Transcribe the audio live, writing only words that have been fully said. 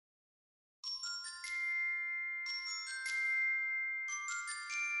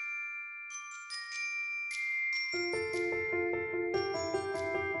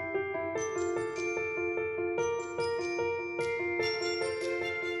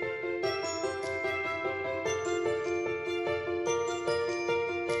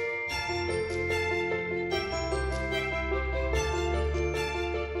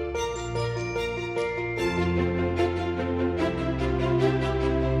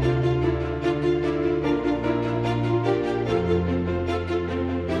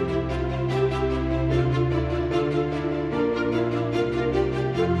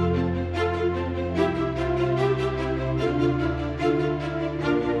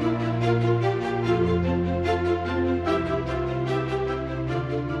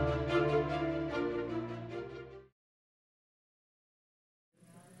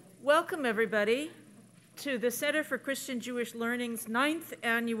Welcome, everybody, to the Center for Christian-Jewish Learning's 9th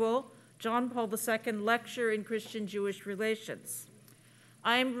annual John Paul II Lecture in Christian-Jewish Relations.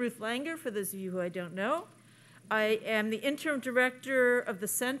 I'm Ruth Langer, for those of you who I don't know. I am the interim director of the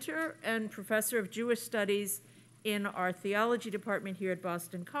center and professor of Jewish studies in our theology department here at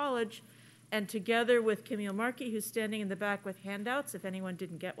Boston College. And together with Camille Markey, who's standing in the back with handouts, if anyone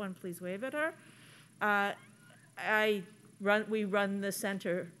didn't get one, please wave at her. We run the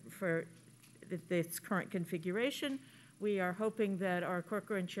center for its current configuration. We are hoping that our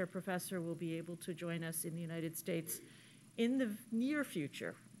Corcoran Chair professor will be able to join us in the United States in the near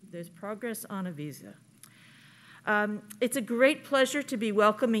future. There's progress on a visa. It's a great pleasure to be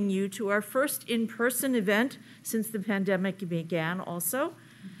welcoming you to our first in-person event since the pandemic began also.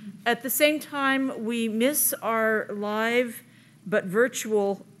 At the same time, we miss our live but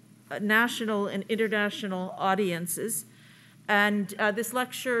virtual national and international audiences. And this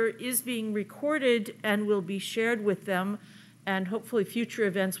lecture is being recorded and will be shared with them. And hopefully future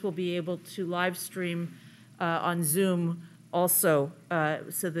events will be able to live stream on Zoom also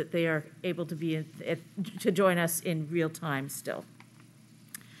so that they are able to to join us in real time still.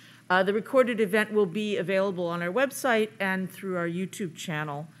 The recorded event will be available on our website and through our YouTube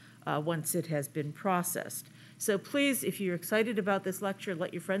channel once it has been processed. So please, if you're excited about this lecture,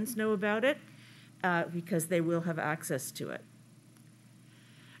 let your friends know about it because they will have access to it.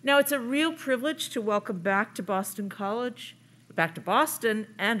 Now, it's a real privilege to welcome back to Boston College, back to Boston,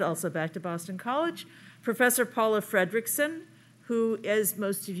 and also back to Boston College, Professor Paula Fredriksen, who, as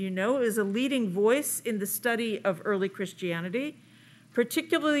most of you know, is a leading voice in the study of early Christianity,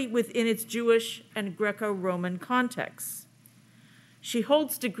 particularly within its Jewish and Greco-Roman contexts. She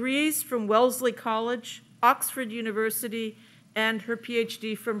holds degrees from Wellesley College, Oxford University, and her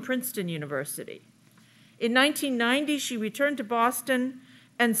PhD from Princeton University. In 1990, she returned to Boston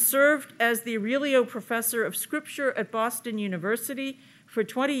and served as the Aurelio Professor of Scripture at Boston University for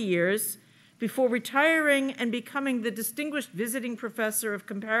 20 years before retiring and becoming the Distinguished Visiting Professor of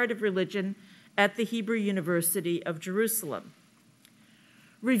Comparative Religion at the Hebrew University of Jerusalem.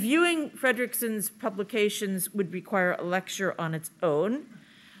 Reviewing Fredriksen's publications would require a lecture on its own,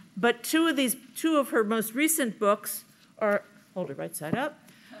 but two of her most recent books are, hold it right side up,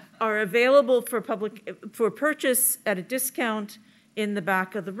 are available for purchase at a discount in the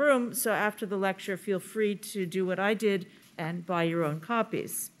back of the room. So after the lecture, feel free to do what I did and buy your own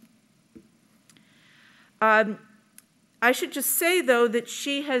copies. I should just say, though, that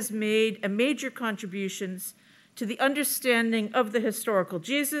she has made major contributions to the understanding of the historical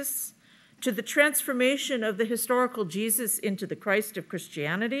Jesus, to the transformation of the historical Jesus into the Christ of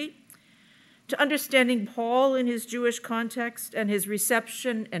Christianity, to understanding Paul in his Jewish context and his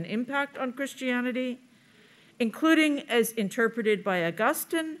reception and impact on Christianity, including as interpreted by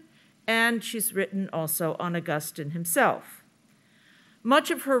Augustine, and she's written also on Augustine himself. Much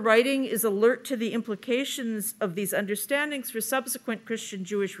of her writing is alert to the implications of these understandings for subsequent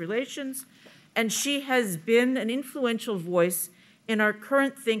Christian-Jewish relations, and she has been an influential voice in our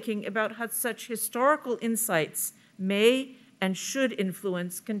current thinking about how such historical insights may and should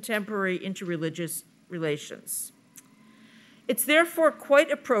influence contemporary interreligious relations. It's therefore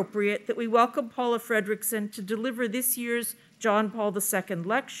quite appropriate that we welcome Paula Fredriksen to deliver this year's John Paul II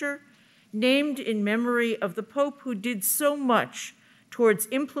lecture, named in memory of the Pope who did so much towards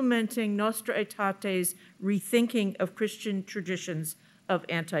implementing Nostra Aetate's rethinking of Christian traditions of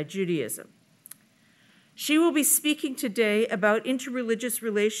anti-Judaism. She will be speaking today about interreligious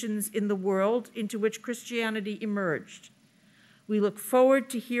relations in the world into which Christianity emerged. We look forward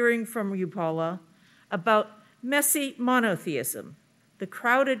to hearing from you, Paula, about messy monotheism, the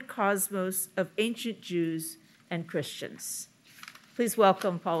crowded cosmos of ancient Jews and Christians. Please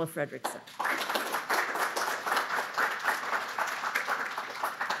welcome Paula Fredriksen.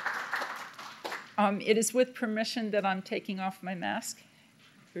 It is with permission that I'm taking off my mask.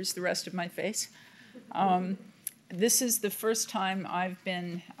 Here's the rest of my face. This is the first time I've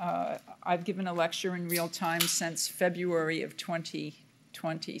given a lecture in real time since February of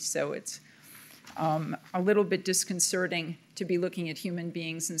 2020, so it's a little bit disconcerting to be looking at human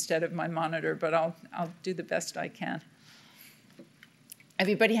beings instead of my monitor, but I'll do the best I can.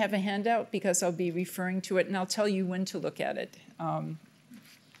 Everybody have a handout because I'll be referring to it, and I'll tell you when to look at it.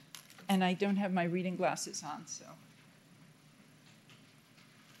 And I don't have my reading glasses on, so.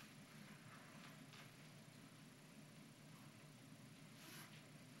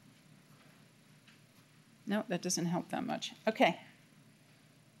 No, that doesn't help that much. Okay.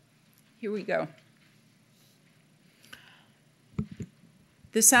 Here we go.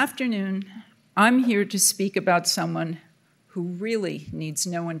 This afternoon, I'm here to speak about someone who really needs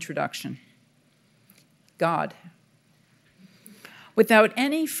no introduction: God. Without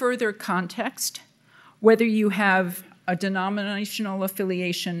any further context, whether you have a denominational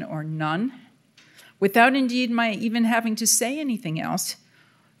affiliation or none, without indeed my even having to say anything else,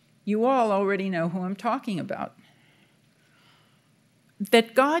 you all already know who I'm talking about.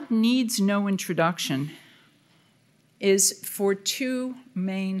 That God needs no introduction is for two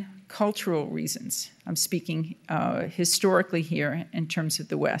main cultural reasons. I'm speaking historically here in terms of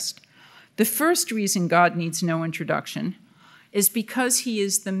the West. The first reason God needs no introduction is because he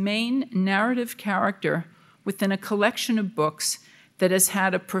is the main narrative character within a collection of books that has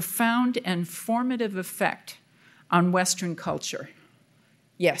had a profound and formative effect on Western culture.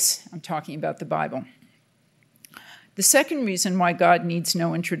 Yes, I'm talking about the Bible. The second reason why God needs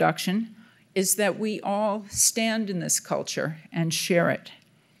no introduction is that we all stand in this culture and share it.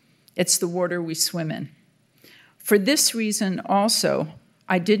 It's the water we swim in. For this reason also,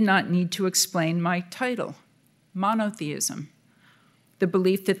 I did not need to explain my title, Monotheism, the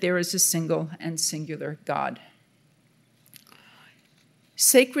belief that there is a single and singular God.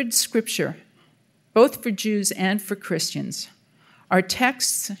 Sacred Scripture, both for Jews and for Christians, are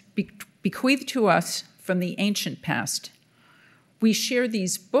texts bequeathed to us from the ancient past. We share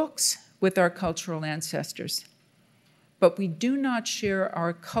these books with our cultural ancestors, but we do not share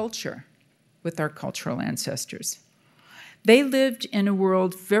our culture with our cultural ancestors. They lived in a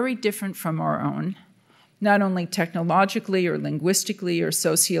world very different from our own, not only technologically or linguistically or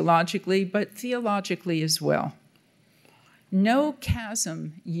sociologically, but theologically as well. No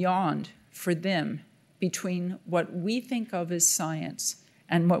chasm yawned for them between what we think of as science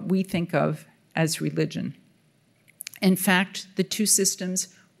and what we think of as religion. In fact, the two systems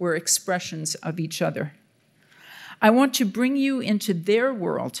were expressions of each other. I want to bring you into their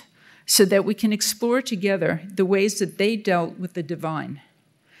world so that we can explore together the ways that they dealt with the divine.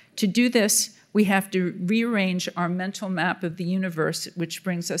 To do this, we have to rearrange our mental map of the universe, which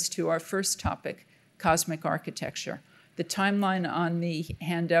brings us to our first topic, cosmic architecture. The timeline on the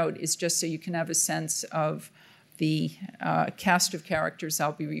handout is just so you can have a sense of the cast of characters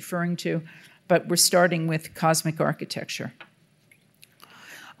I'll be referring to, but we're starting with cosmic architecture.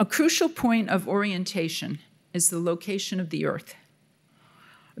 A crucial point of orientation is the location of the Earth.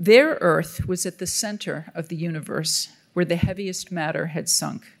 Their Earth was at the center of the universe, where the heaviest matter had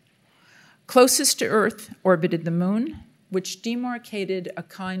sunk. Closest to Earth orbited the Moon, which demarcated a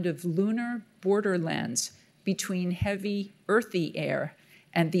kind of lunar borderlands between heavy, earthy air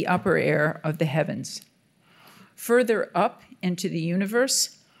and the upper air of the heavens. Further up into the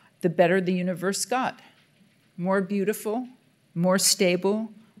universe, the better the universe got. More beautiful, more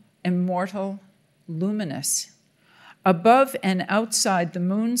stable, immortal, luminous. Above and outside the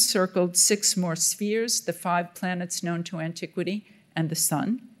Moon circled 6 more spheres, the 5 planets known to antiquity, and the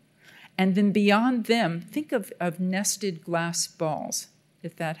Sun. And then beyond them, think of nested glass balls,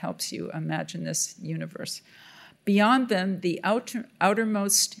 if that helps you imagine this universe. Beyond them, the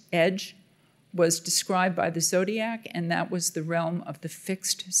outermost edge was described by the zodiac, and that was the realm of the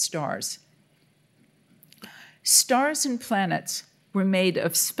fixed stars. Stars and planets were made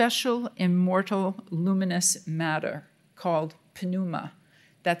of special, immortal, luminous matter called pneuma.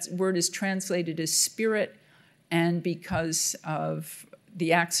 That word is translated as spirit, and because of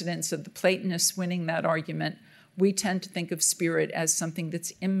the accidents of the Platonists winning that argument, we tend to think of spirit as something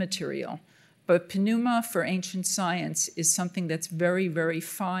that's immaterial. But pneuma for ancient science is something that's very, very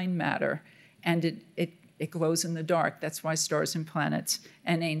fine matter, and it glows in the dark. That's why stars and planets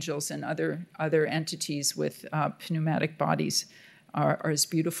and angels and other entities with pneumatic bodies are as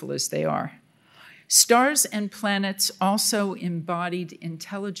beautiful as they are. Stars and planets also embodied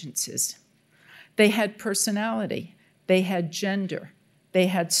intelligences. They had personality, they had gender, they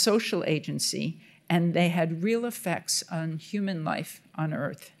had social agency, and they had real effects on human life on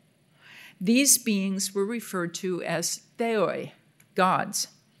Earth. These beings were referred to as theoi, gods.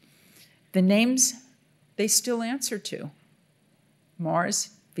 The names they still answer to: Mars,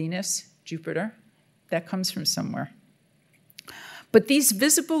 Venus, Jupiter. That comes from somewhere. But these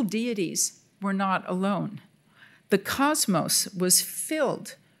visible deities were not alone. The cosmos was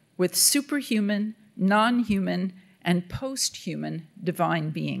filled with superhuman, non-human, and post-human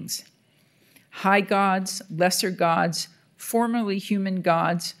divine beings. High gods, lesser gods, formerly human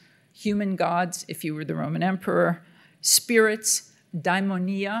gods if you were the Roman emperor, spirits,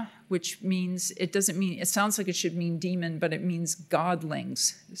 daimonia, which means, it sounds like it should mean demon, but it means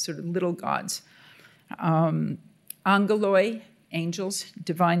godlings, sort of little gods. Angeloi, angels,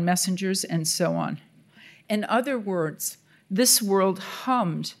 divine messengers, and so on. In other words, this world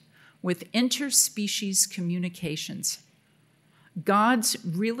hummed with interspecies communications. gods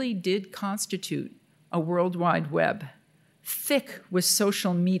really did constitute a World Wide Web, thick with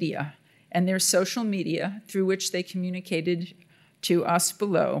social media, and their social media through which they communicated to us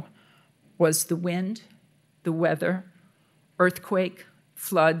below was the wind, the weather, earthquake,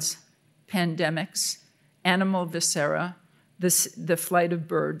 floods, pandemics, animal viscera, the flight of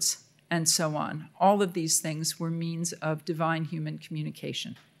birds, and so on. All of these things were means of divine human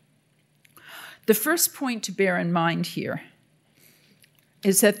communication. The first point to bear in mind here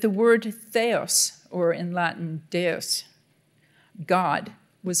is that the word theos, or in Latin deus, God,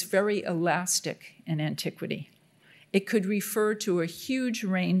 was very elastic in antiquity. It could refer to a huge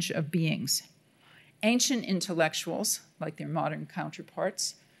range of beings. Ancient intellectuals, like their modern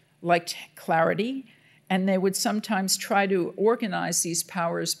counterparts, liked clarity, and they would sometimes try to organize these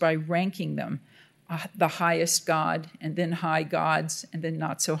powers by ranking them, the highest god, and then high gods, and then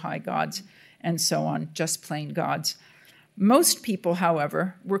not so high gods, and so on, just plain gods. Most people,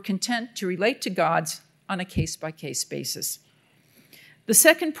 however, were content to relate to gods on a case-by-case basis. The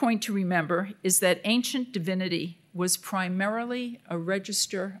second point to remember is that ancient divinity was primarily a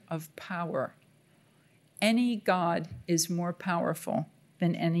register of power. Any god is more powerful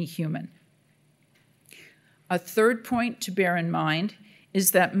than any human. A third point to bear in mind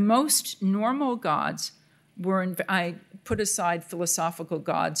is that most normal gods were, I put aside philosophical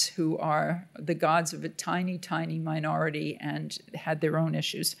gods who are the gods of a tiny, tiny minority and had their own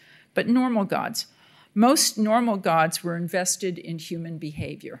issues, but normal gods. Most normal gods were invested in human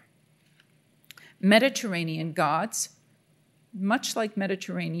behavior. Mediterranean gods, much like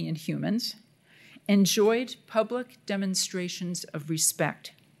Mediterranean humans, enjoyed public demonstrations of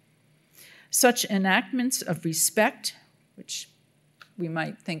respect. Such enactments of respect, which we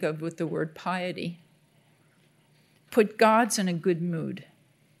might think of with the word piety, put gods in a good mood.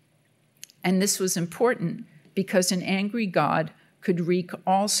 And this was important because an angry god could wreak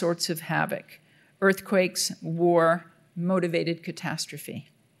all sorts of havoc: earthquakes, war, motivated catastrophe.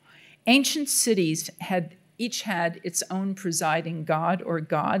 Ancient cities each had its own presiding god or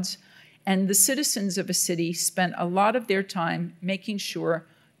gods, and the citizens of a city spent a lot of their time making sure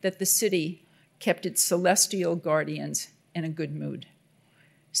that the city kept its celestial guardians in a good mood.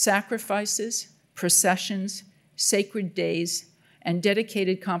 Sacrifices, processions, sacred days, and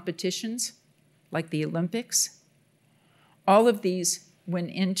dedicated competitions, like the Olympics, all of these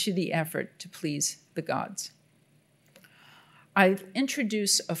went into the effort to please the gods. I'll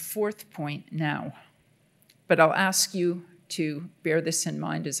introduce a fourth point now, but I'll ask you to bear this in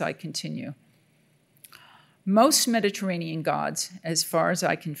mind as I continue. Most Mediterranean gods, as far as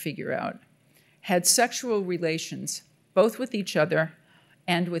I can figure out, had sexual relations both with each other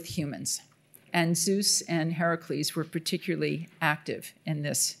and with humans. And Zeus and Heracles were particularly active in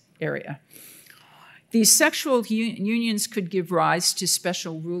this area. These sexual unions could give rise to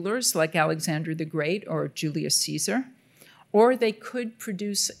special rulers like Alexander the Great or Julius Caesar, or they could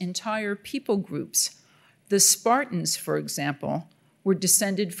produce entire people groups. The Spartans, for example, were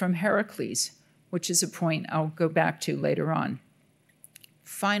descended from Heracles, which is a point I'll go back to later on.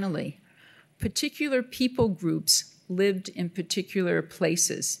 Finally, particular people groups lived in particular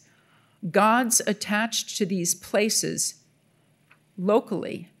places. Gods attached to these places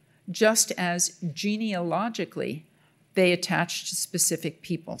locally, just as genealogically they attached to specific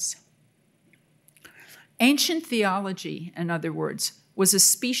peoples. Ancient theology, in other words, was a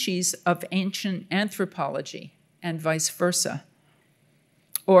species of ancient anthropology and vice versa.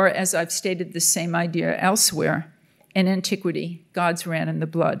 Or, as I've stated the same idea elsewhere, in antiquity, gods ran in the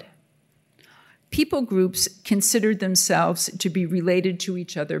blood. People groups considered themselves to be related to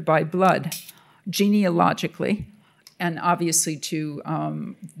each other by blood, genealogically, and obviously to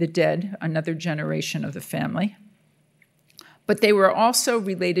the dead, another generation of the family. But they were also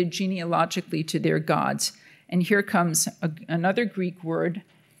related genealogically to their gods. And here comes another Greek word,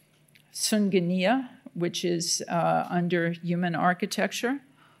 sungenia, which is under human architecture.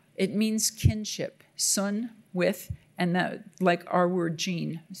 It means kinship, sun, with, and that, like our word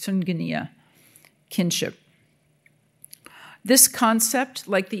gene, sungenia, kinship. This concept,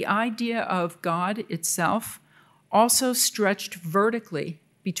 like the idea of God itself, also stretched vertically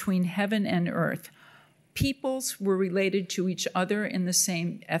between heaven and earth. Peoples were related to each other in the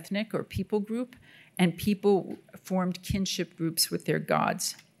same ethnic or people group, and people formed kinship groups with their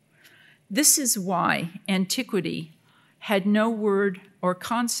gods. This is why antiquity had no word or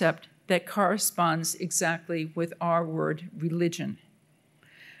concept that corresponds exactly with our word religion.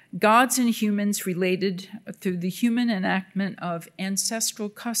 Gods and humans related through the human enactment of ancestral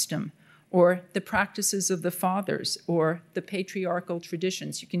custom, or the practices of the fathers, or the patriarchal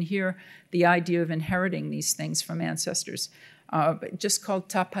traditions. You can hear the idea of inheriting these things from ancestors. just called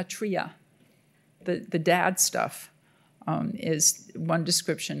ta patria, the dad stuff, is one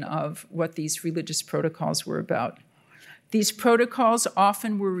description of what these religious protocols were about. These protocols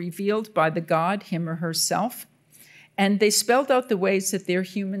often were revealed by the god, him or herself, and they spelled out the ways that their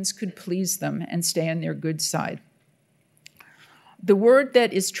humans could please them and stay on their good side. The word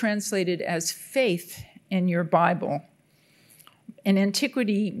that is translated as faith in your Bible in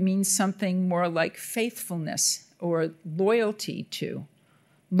antiquity means something more like faithfulness or loyalty to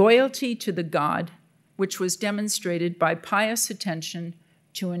the god, which was demonstrated by pious attention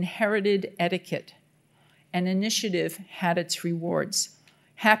to inherited etiquette. An initiative had its rewards.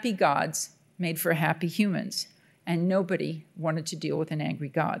 Happy gods made for happy humans, and nobody wanted to deal with an angry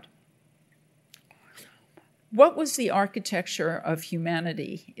god. What was the architecture of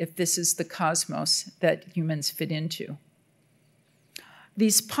humanity if this is the cosmos that humans fit into?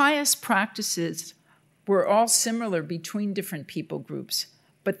 These pious practices were all similar between different people groups,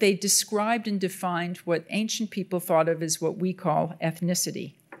 but they described and defined what ancient people thought of as what we call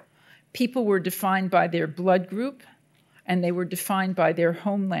ethnicity. People were defined by their blood group, and they were defined by their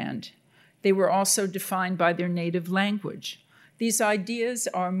homeland. They were also defined by their native language. These ideas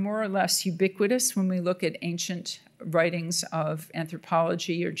are more or less ubiquitous when we look at ancient writings of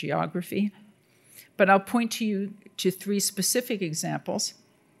anthropology or geography. But I'll point to you to 3 specific examples,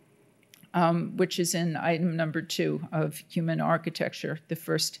 which is in item number 2 of human architecture, the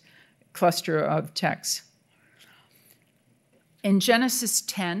first cluster of texts. In Genesis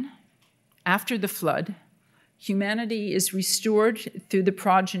 10, after the flood, humanity is restored through the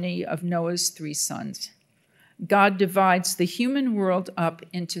progeny of Noah's 3 sons. God divides the human world up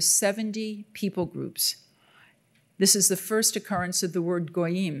into 70 people groups. This is the first occurrence of the word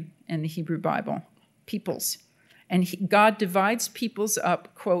goyim in the Hebrew Bible, peoples. And God divides peoples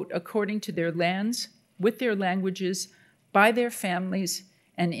up, quote, according to their lands, with their languages, by their families,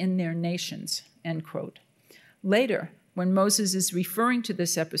 and in their nations, end quote. Later, when Moses is referring to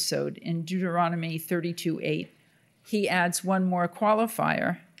this episode in Deuteronomy 32:8, he adds one more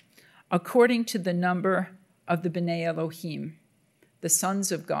qualifier, according to the number of the B'nai Elohim, the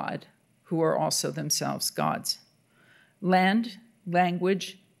sons of God, who are also themselves gods. Land,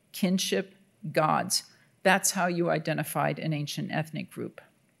 language, kinship, gods. That's how you identified an ancient ethnic group.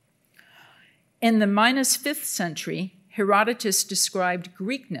 In the -5th century, Herodotus described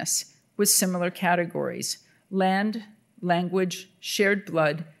Greekness with similar categories: land, language, shared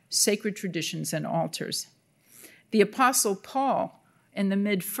blood, sacred traditions, and altars. The Apostle Paul, in the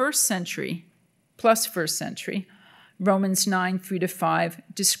mid-1st century, plus 1st century, Romans 9:3-5,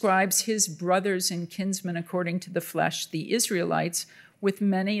 describes his brothers and kinsmen according to the flesh, the Israelites, with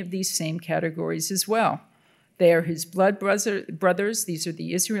many of these same categories as well. They are his blood brothers. These are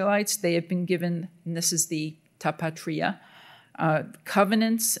the Israelites. They have been given, and this is the ta patria,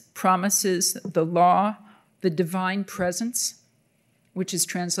 covenants, promises, the law, the divine presence, which is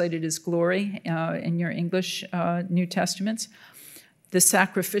translated as glory in your English New Testaments, the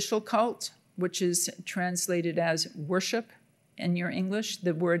sacrificial cult, which is translated as worship in your English.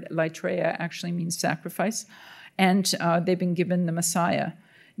 The word laitreia actually means sacrifice. And they've been given the Messiah.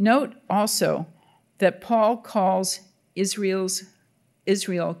 Note also that Paul calls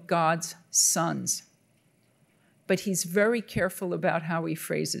Israel God's sons. But he's very careful about how he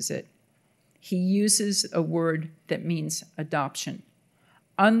phrases it. He uses a word that means adoption.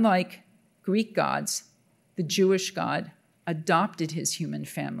 Unlike Greek gods, the Jewish God adopted his human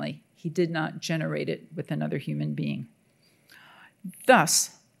family. He did not generate it with another human being.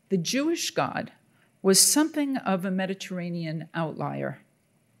 Thus, the Jewish God was something of a Mediterranean outlier.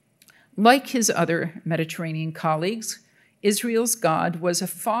 Like his other Mediterranean colleagues, Israel's God was a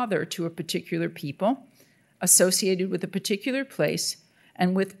father to a particular people, associated with a particular place,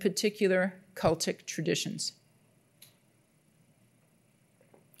 and with particular cultic traditions.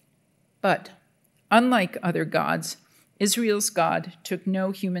 But, unlike other gods, Israel's God took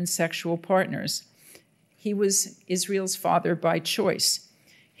no human sexual partners. He was Israel's father by choice.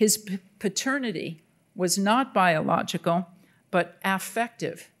 His paternity was not biological, but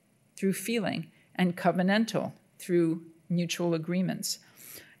affective through feeling and covenantal through mutual agreements.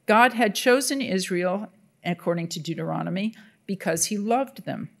 God had chosen Israel, according to Deuteronomy, because he loved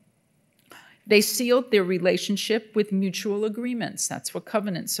them. They sealed their relationship with mutual agreements. That's what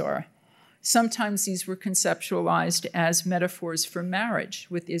covenants are. Sometimes these were conceptualized as metaphors for marriage,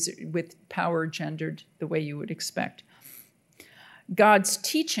 with power gendered the way you would expect. God's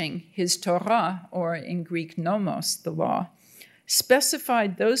teaching, his Torah, or in Greek nomos, the law,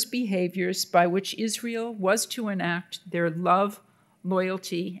 specified those behaviors by which Israel was to enact their love,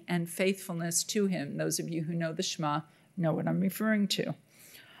 loyalty, and faithfulness to him. Those of you who know the Shema know what I'm referring to.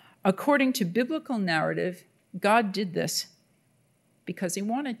 According to biblical narrative, God did this because he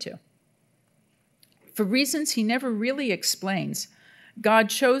wanted to. For reasons he never really explains, God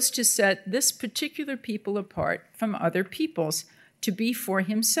chose to set this particular people apart from other peoples to be for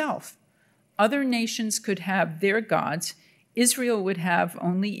himself. Other nations could have their gods. Israel would have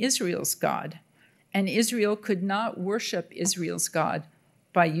only Israel's God, and Israel could not worship Israel's God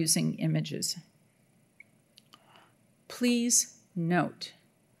by using images. Please note,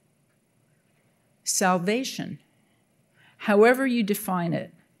 salvation, however you define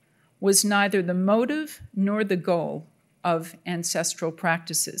it, was neither the motive nor the goal of ancestral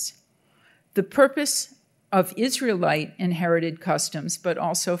practices. The purpose of Israelite inherited customs, but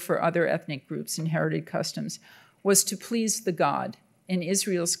also for other ethnic groups' inherited customs, was to please the God. In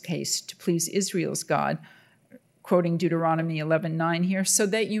Israel's case, to please Israel's God, quoting Deuteronomy 11:9 here, so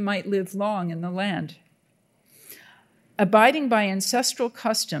that you might live long in the land. Abiding by ancestral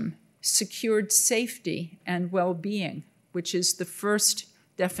custom secured safety and well-being, which is the first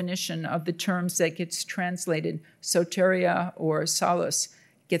definition of the terms that gets translated soteria or salus.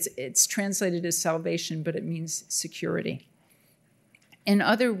 It's translated as salvation, but it means security. In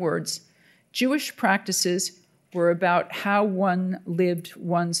other words, Jewish practices were about how one lived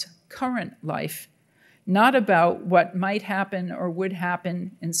one's current life, not about what might happen or would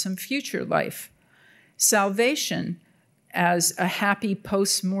happen in some future life. Salvation, as a happy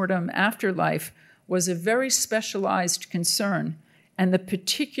post-mortem afterlife, was a very specialized concern and the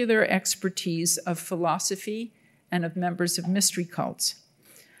particular expertise of philosophy and of members of mystery cults.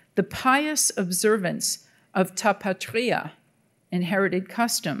 The pious observance of tapatria, inherited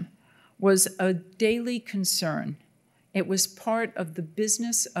custom, was a daily concern. It was part of the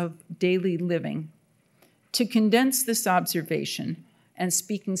business of daily living. To condense this observation, and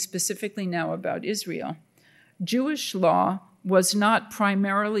speaking specifically now about Israel, Jewish law was not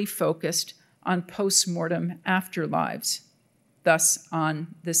primarily focused on post-mortem afterlives, thus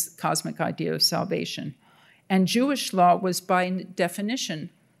on this cosmic idea of salvation. And Jewish law was by definition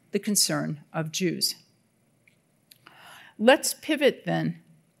the concern of Jews. Let's pivot then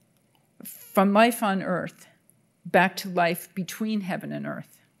from life on earth back to life between heaven and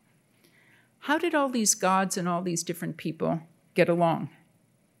earth. How did all these gods and all these different people get along?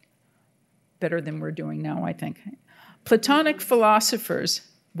 Better than we're doing now, I think. Platonic philosophers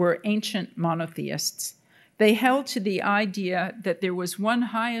were ancient monotheists. They held to the idea that there was one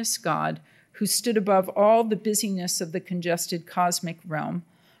highest God who stood above all the busyness of the congested cosmic realm,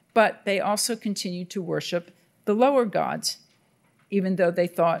 but they also continued to worship the lower gods, even though they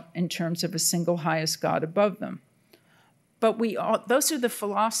thought in terms of a single highest God above them. But those are the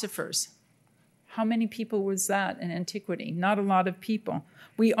philosophers. How many people was that in antiquity? Not a lot of people.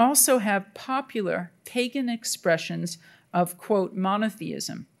 We also have popular pagan expressions of, quote,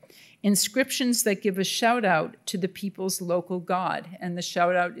 monotheism, inscriptions that give a shout out to the people's local god. And the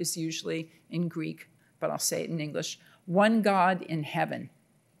shout out is usually in Greek, but I'll say it in English, one God in heaven.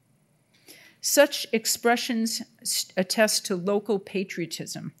 Such expressions attest to local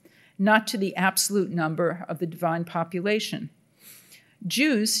patriotism, not to the absolute number of the divine population.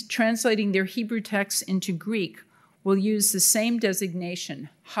 Jews, translating their Hebrew texts into Greek, will use the same designation,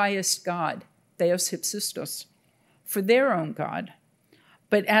 highest God, Theos Hypsistos, for their own God.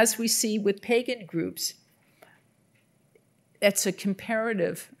 But as we see with pagan groups, that's a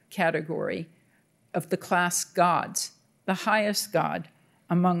comparative category of the class gods, the highest God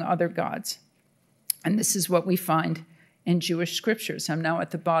among other gods. And this is what we find in Jewish scriptures. I'm now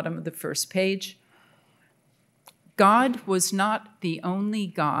at the bottom of the first page. God was not the only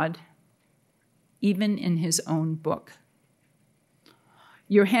God, even in his own book.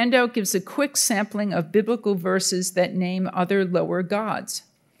 Your handout gives a quick sampling of biblical verses that name other lower gods.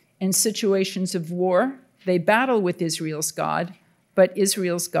 In situations of war, they battle with Israel's God, but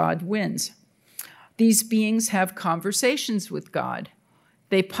Israel's God wins. These beings have conversations with God.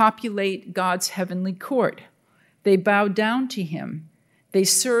 They populate God's heavenly court. They bow down to him. They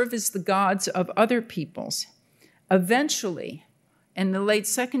serve as the gods of other peoples. Eventually, in the late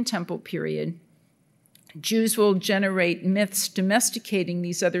Second Temple period, Jews will generate myths domesticating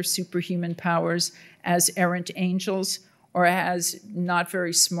these other superhuman powers as errant angels or as not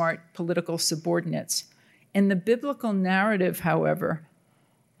very smart political subordinates. In the biblical narrative, however,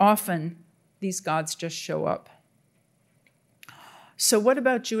 often these gods just show up. So what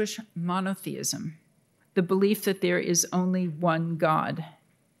about Jewish monotheism, the belief that there is only one God?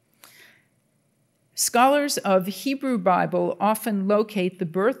 Scholars of Hebrew Bible often locate the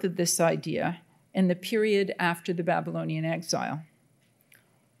birth of this idea in the period after the Babylonian exile.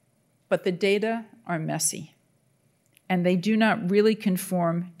 But the data are messy. and they do not really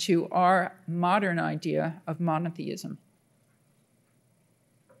conform to our modern idea of monotheism.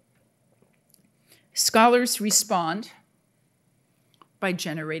 Scholars respond by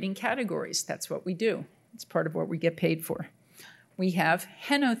generating categories. That's what we do. It's part of what we get paid for. We have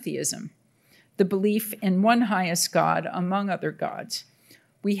henotheism, the belief in one highest God among other gods.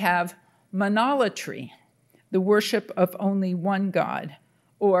 We have monolatry, the worship of only one God.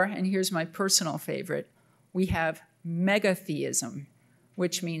 Or, and here's my personal favorite, we have megatheism,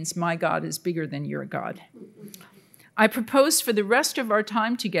 which means my God is bigger than your God. I propose for the rest of our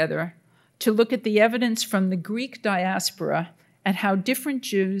time together to look at the evidence from the Greek diaspora and how different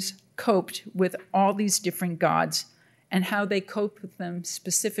Jews coped with all these different gods and how they coped with them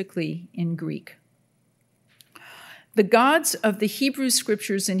specifically in Greek. The gods of the Hebrew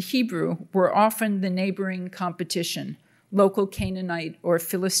scriptures in Hebrew were often the neighboring competition, local Canaanite or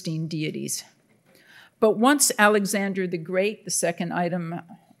Philistine deities. But once Alexander the Great, the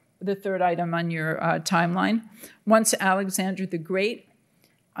third item on your timeline, once Alexander the Great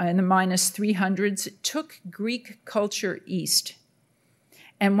in the -300s took Greek culture east,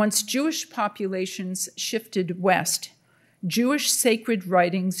 and once Jewish populations shifted west, Jewish sacred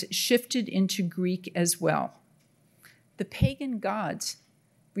writings shifted into Greek as well. The pagan gods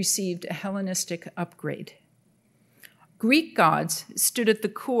received a Hellenistic upgrade. Greek gods stood at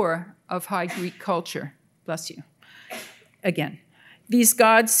the core of high Greek culture. Bless you. Again, these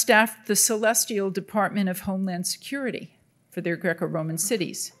gods staffed the celestial Department of Homeland Security for their Greco-Roman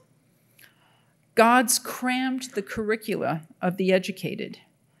cities. Gods crammed the curricula of the educated.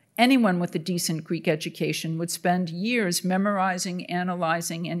 Anyone with a decent Greek education would spend years memorizing,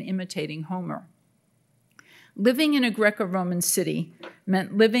 analyzing, and imitating Homer. Living in a Greco-Roman city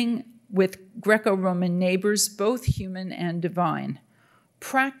meant living with Greco-Roman neighbors, both human and divine.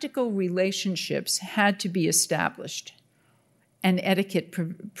 Practical relationships had to be established and etiquette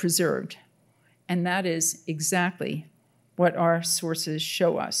preserved. And that is exactly what our sources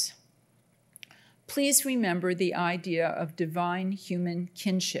show us. Please remember the idea of divine-human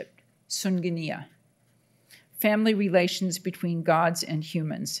kinship, sungenia, family relations between gods and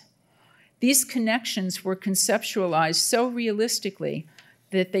humans. These connections were conceptualized so realistically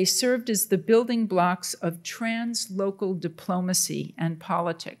that they served as the building blocks of translocal diplomacy and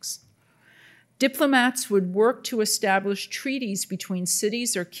politics. Diplomats would work to establish treaties between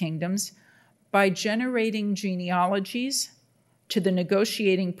cities or kingdoms by generating genealogies to the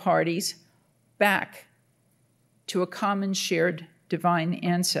negotiating parties back to a common shared divine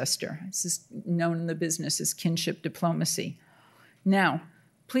ancestor. This is known in the business as kinship diplomacy. Now,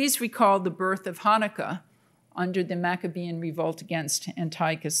 please recall the birth of Hanukkah under the Maccabean revolt against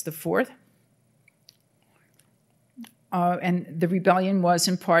Antiochus IV. And the rebellion was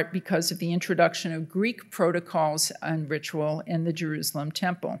in part because of the introduction of Greek protocols and ritual in the Jerusalem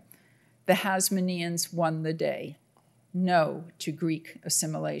temple. The Hasmoneans won the day. No to Greek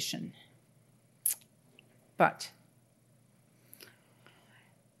assimilation. But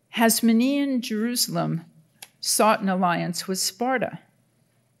Hasmonean Jerusalem sought an alliance with Sparta.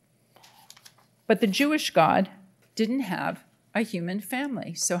 But the Jewish God didn't have a human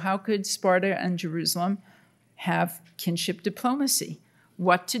family. So how could Sparta and Jerusalem have kinship diplomacy?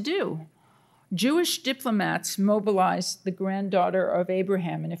 What to do? Jewish diplomats mobilized the granddaughter of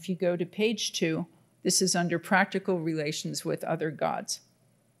Abraham. And if you go to page 2, this is under practical relations with other gods.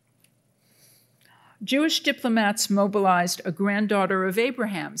 Jewish diplomats mobilized a granddaughter of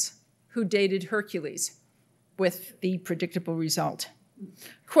Abraham's who dated Hercules, with the predictable result.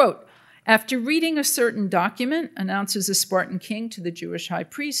 Quote, after reading a certain document, announces a Spartan king to the Jewish high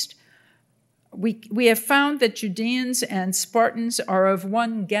priest, we have found that Judeans and Spartans are of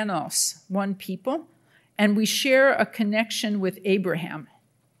one genos, one people, and we share a connection with Abraham.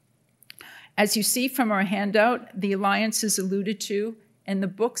 As you see from our handout, the alliance is alluded to in the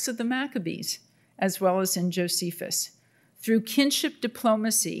books of the Maccabees, as well as in Josephus. Through kinship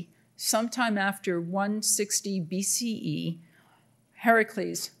diplomacy, sometime after 160 BCE,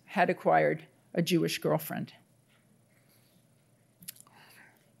 Heracles had acquired a Jewish girlfriend.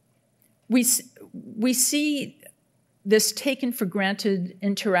 We see this taken for granted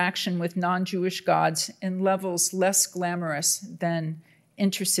interaction with non-Jewish gods in levels less glamorous than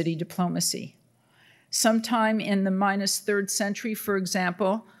intercity diplomacy. Sometime in the -3rd century, for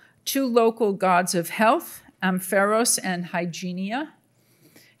example, 2 local gods of health, Ampharos and Hygienia,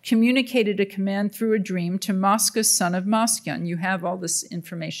 communicated a command through a dream to Moschus, son of Moschon. You have all this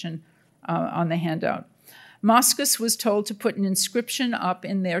information on the handout. Moschus was told to put an inscription up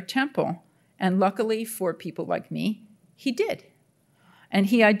in their temple, and luckily for people like me, he did. And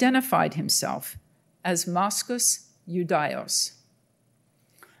he identified himself as Moschus, Judaios.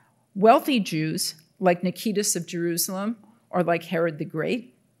 Wealthy Jews, like Nicetas of Jerusalem or like Herod the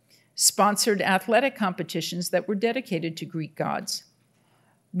Great, sponsored athletic competitions that were dedicated to Greek gods.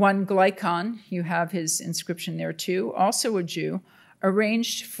 One Glykon, you have his inscription there too, also a Jew,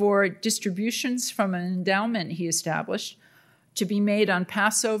 arranged for distributions from an endowment he established to be made on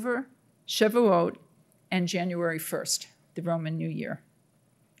Passover, Shavuot, and January 1st, the Roman New Year.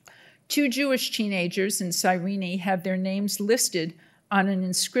 2 Jewish teenagers in Cyrene have their names listed on an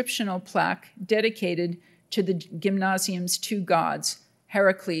inscriptional plaque dedicated to the gymnasium's 2 gods,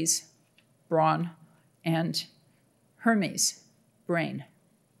 Heracles, brawn, and Hermes, brain.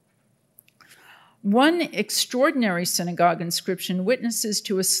 One extraordinary synagogue inscription witnesses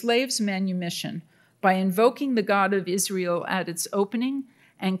to a slave's manumission by invoking the God of Israel at its opening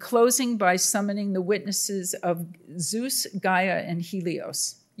and closing by summoning the witnesses of Zeus, Gaia, and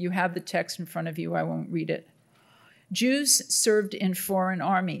Helios. You have the text in front of you. I won't read it. Jews served in foreign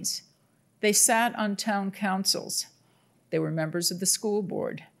armies. They sat on town councils. They were members of the school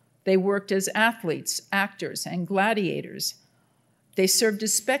board. They worked as athletes, actors, and gladiators. They served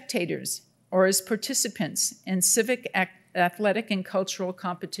as spectators or as participants in civic, athletic, and cultural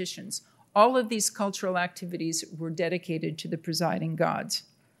competitions. All of these cultural activities were dedicated to the presiding gods.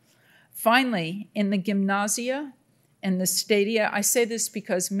 Finally, in the gymnasia and the stadia, I say this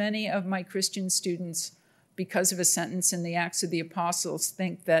because many of my Christian students, because of a sentence in the Acts of the Apostles,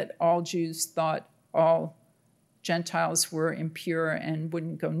 think that all Jews thought all Gentiles were impure and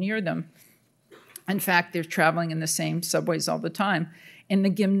wouldn't go near them. In fact, they're traveling in the same subways all the time. In the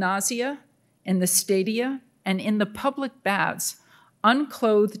gymnasia, in the stadia, and in the public baths,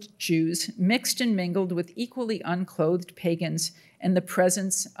 unclothed Jews mixed and mingled with equally unclothed pagans in the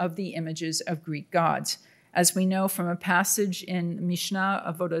presence of the images of Greek gods. As we know from a passage in Mishnah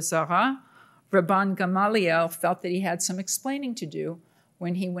Avodah Zarah, Rabban Gamaliel felt that he had some explaining to do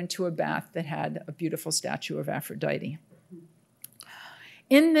when he went to a bath that had a beautiful statue of Aphrodite.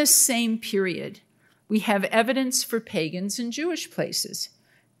 In this same period, we have evidence for pagans in Jewish places.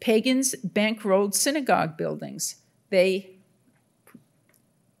 Pagans bankrolled synagogue buildings. They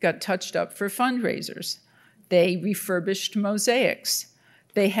got touched up for fundraisers. They refurbished mosaics.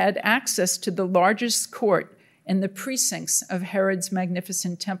 They had access to the largest court in the precincts of Herod's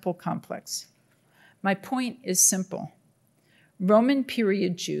magnificent temple complex. My point is simple. Roman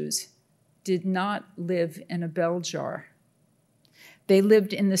period Jews did not live in a bell jar. They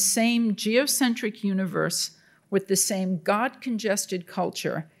lived in the same geocentric universe with the same God-congested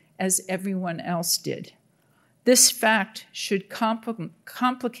culture as everyone else did. This fact should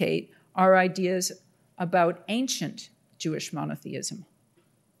complicate our ideas about ancient Jewish monotheism.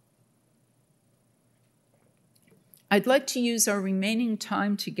 I'd like to use our remaining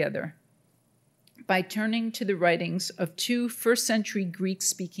time together by turning to the writings of 2 first-century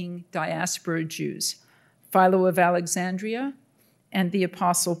Greek-speaking diaspora Jews, Philo of Alexandria and the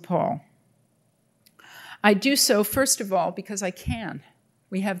Apostle Paul. I do so, first of all, because I can.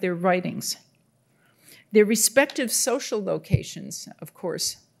 We have their writings. Their respective social locations, of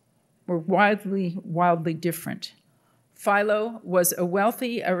course, were wildly different. Philo was a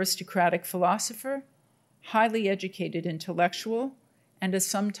wealthy aristocratic philosopher, highly educated intellectual, and a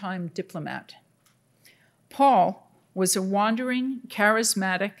sometime diplomat. Paul was a wandering,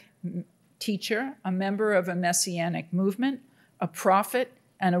 charismatic teacher, a member of a messianic movement, a prophet,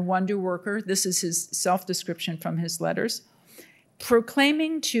 and a wonder worker. This is his self-description from his letters,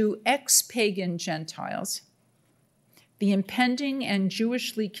 proclaiming to ex-pagan Gentiles the impending and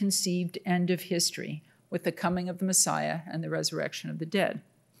Jewishly conceived end of history with the coming of the Messiah and the resurrection of the dead.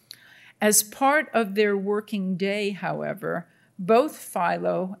 As part of their working day, however, both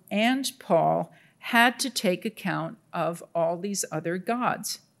Philo and Paul had to take account of all these other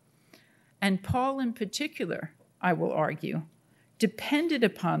gods. And Paul in particular, I will argue, depended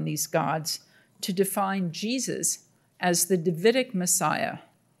upon these gods to define Jesus as the Davidic Messiah,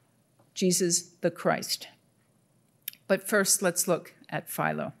 Jesus the Christ. But first, let's look at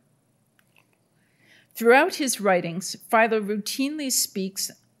Philo. Throughout his writings, Philo routinely speaks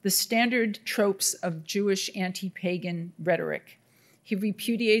the standard tropes of Jewish anti-pagan rhetoric. He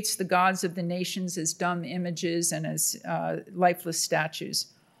repudiates the gods of the nations as dumb images and as lifeless statues.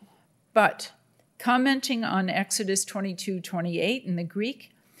 But commenting on Exodus 22:28 in the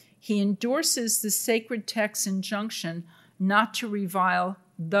Greek, he endorses the sacred text's injunction not to revile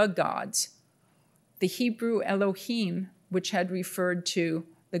the gods. The Hebrew Elohim, which had referred to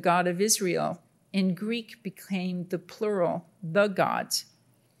the God of Israel, in Greek became the plural, the gods.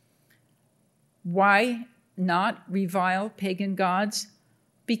 Why not revile pagan gods?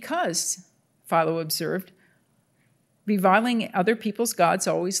 Because, Philo observed, Reviling other people's gods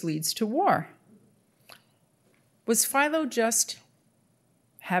always leads to war. Was Philo just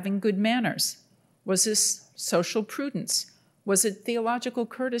having good manners? Was this social prudence? Was it theological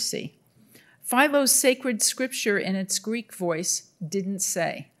courtesy? Philo's sacred scripture in its Greek voice didn't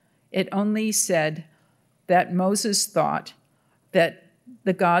say. It only said that Moses thought that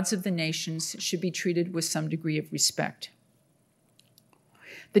the gods of the nations should be treated with some degree of respect.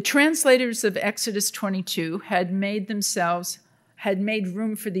 The translators of Exodus 22 had made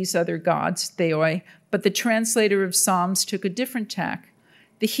room for these other gods, theoi, but the translator of Psalms took a different tack.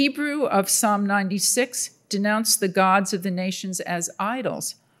 The Hebrew of Psalm 96 denounced the gods of the nations as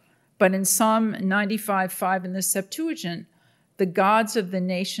idols, but in Psalm 95:5 in the Septuagint, the gods of the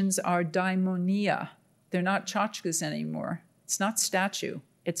nations are daimonia. They're not tchotchkes anymore. It's not statue.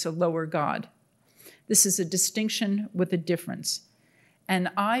 It's a lower god. This is a distinction with a difference. An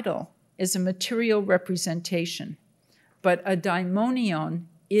idol is a material representation, but a daimonion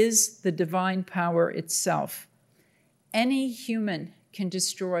is the divine power itself. Any human can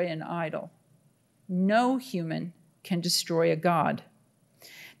destroy an idol. No human can destroy a god.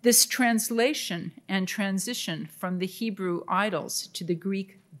 This translation and transition from the Hebrew idols to the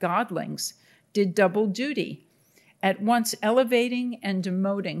Greek godlings did double duty, at once elevating and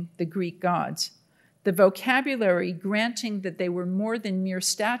demoting the Greek gods. The vocabulary granting that they were more than mere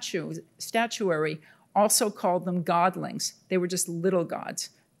statuary also called them godlings. They were just little gods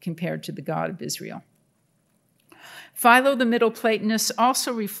compared to the God of Israel. Philo the Middle Platonist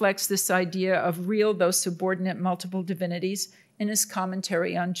also reflects this idea of real, though subordinate, multiple divinities in his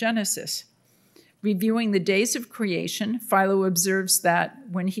commentary on Genesis. Reviewing the days of creation, Philo observes that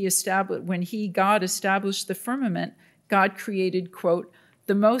when God established the firmament, God created, quote,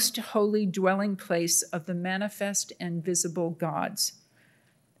 the most holy dwelling place of the manifest and visible gods.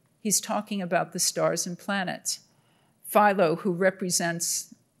 He's talking about the stars and planets. Philo, who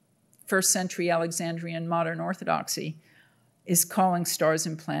represents first century Alexandrian modern orthodoxy, is calling stars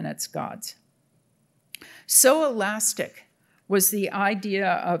and planets gods. So elastic was the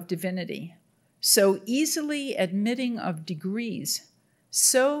idea of divinity, so easily admitting of degrees,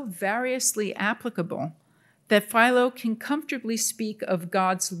 so variously applicable, that Philo can comfortably speak of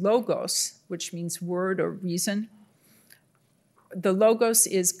God's logos, which means word or reason. The logos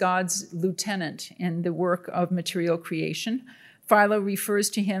is God's lieutenant in the work of material creation. Philo refers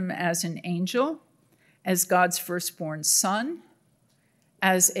to him as an angel, as God's firstborn son,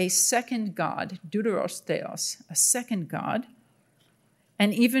 as a second God, deuteros theos, a second God.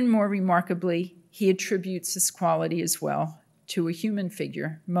 And even more remarkably, he attributes this quality as well to a human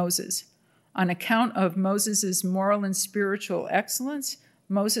figure, Moses. On account of Moses' moral and spiritual excellence,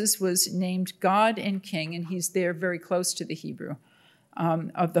 Moses was named God and king, and he's there very close to the Hebrew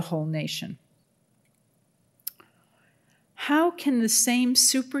of the whole nation. How can the same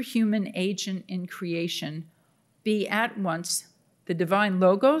superhuman agent in creation be at once the divine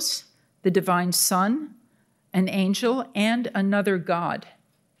logos, the divine son, an angel, and another God?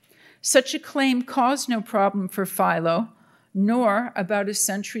 Such a claim caused no problem for Philo, nor, about a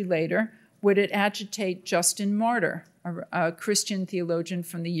century later, would it agitate Justin Martyr, a Christian theologian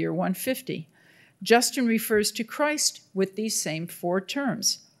from the year 150. Justin refers to Christ with these same four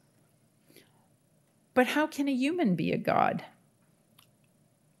terms. But how can a human be a god?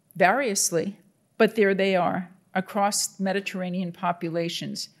 Variously, but there they are, across Mediterranean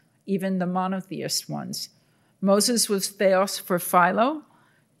populations, even the monotheist ones. Moses was theos for Philo.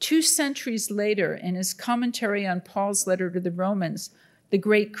 2 centuries later, in his commentary on Paul's letter to the Romans, the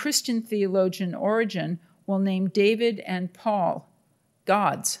great Christian theologian Origen will name David and Paul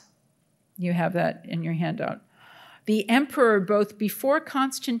gods. You have that in your handout. The emperor, both before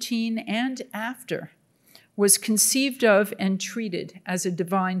Constantine and after, was conceived of and treated as a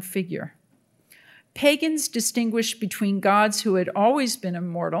divine figure. Pagans distinguished between gods who had always been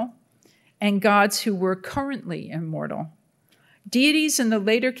immortal and gods who were currently immortal. Deities in the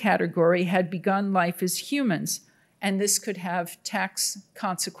later category had begun life as humans, and this could have tax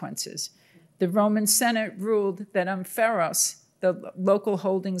consequences. The Roman Senate ruled that Ampharos, the local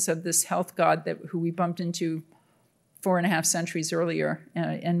holdings of this health god who we bumped into 4.5 centuries earlier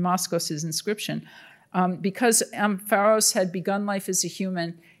in Moskos' inscription, because Ampharos had begun life as a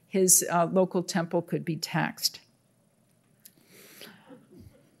human, his local temple could be taxed.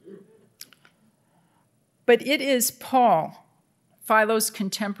 But it is Paul, Philo's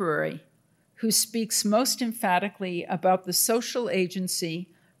contemporary, who speaks most emphatically about the social agency,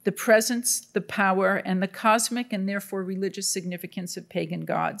 the presence, the power, and the cosmic and therefore religious significance of pagan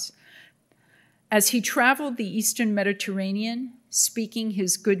gods. As he traveled the Eastern Mediterranean, speaking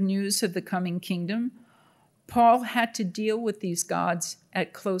his good news of the coming kingdom, Paul had to deal with these gods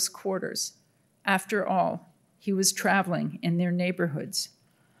at close quarters. After all, he was traveling in their neighborhoods.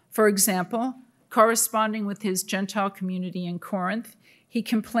 For example, corresponding with his Gentile community in Corinth, he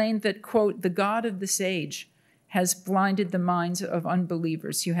complained that, quote, the God of this age has blinded the minds of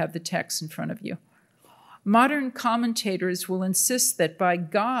unbelievers. You have the text in front of you. Modern commentators will insist that by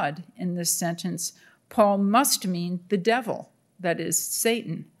God in this sentence, Paul must mean the devil, that is,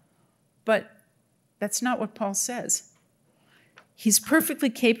 Satan. But that's not what Paul says. He's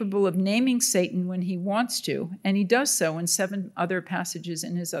perfectly capable of naming Satan when he wants to, and he does so in 7 other passages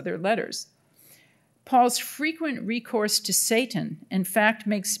in his other letters. Paul's frequent recourse to Satan, in fact,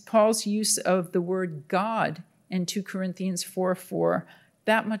 makes Paul's use of the word God in 2 Corinthians 4:4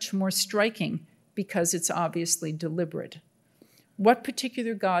 that much more striking because it's obviously deliberate. What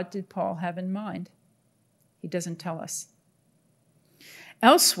particular God did Paul have in mind? He doesn't tell us.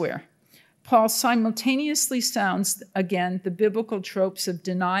 Elsewhere, Paul simultaneously sounds, again, the biblical tropes of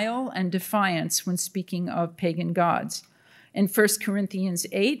denial and defiance when speaking of pagan gods. In 1 Corinthians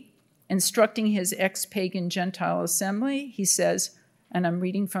 8, instructing his ex-pagan Gentile assembly, he says, and I'm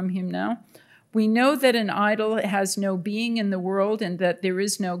reading from him now, we know that an idol has no being in the world and that there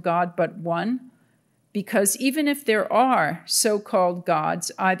is no God but one, because even if there are so-called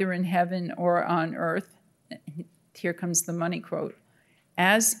gods, either in heaven or on earth, here comes the money quote,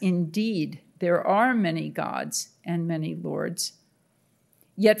 as indeed there are many gods and many lords,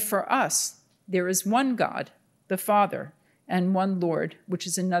 yet for us there is one God, the Father, and one Lord, which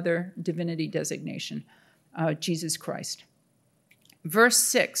is another divinity designation, Jesus Christ. Verse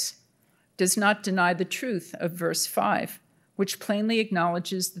 6 does not deny the truth of verse 5, which plainly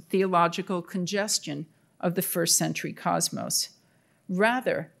acknowledges the theological congestion of the first century cosmos.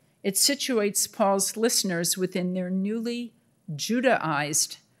 Rather, it situates Paul's listeners within their newly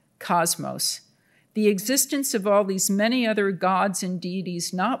Judaized cosmos. The existence of all these many other gods and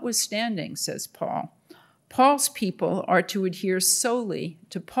deities notwithstanding, says Paul, Paul's people are to adhere solely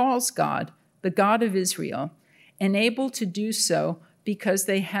to Paul's God, the God of Israel, and able to do so because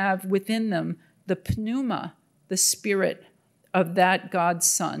they have within them the pneuma, the spirit of that God's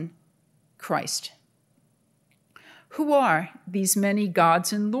Son, Christ. Who are these many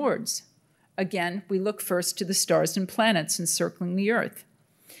gods and lords? Again, we look first to the stars and planets encircling the earth.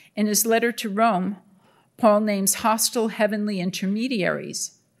 In his letter to Rome, Paul names hostile heavenly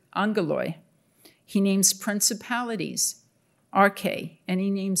intermediaries, angeloi. He names principalities, arche, and he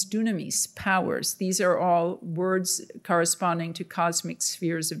names dunamis, powers. These are all words corresponding to cosmic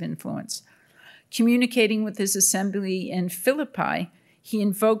spheres of influence. Communicating with his assembly in Philippi, he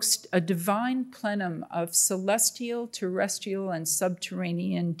invokes a divine plenum of celestial, terrestrial, and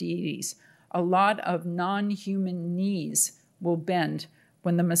subterranean deities. A lot of non-human knees will bend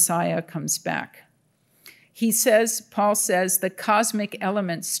when the Messiah comes back. Paul says, the cosmic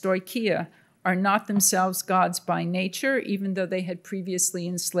elements, stoicheia, are not themselves gods by nature, even though they had previously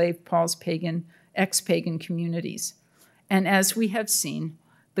enslaved Paul's ex-pagan communities. And as we have seen,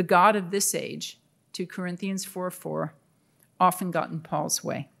 the God of this age, 2 Corinthians 4:4, often got in Paul's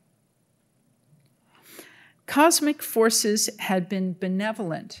way. Cosmic forces had been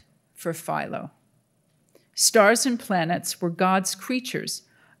benevolent for Philo. Stars and planets were God's creatures,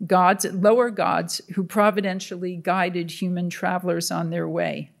 lower gods who providentially guided human travelers on their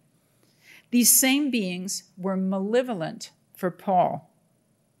way. These same beings were malevolent for Paul.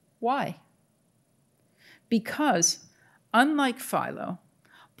 Why? Because, unlike Philo,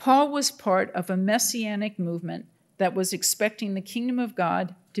 Paul was part of a messianic movement that was expecting the kingdom of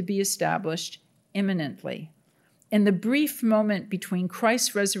God to be established imminently. In the brief moment between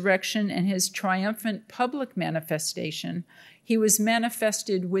Christ's resurrection and his triumphant public manifestation, he was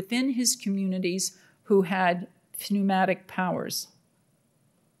manifested within his communities who had pneumatic powers.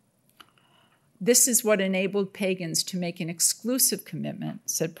 This is what enabled pagans to make an exclusive commitment,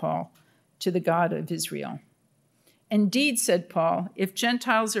 said Paul, to the God of Israel. Indeed, said Paul, if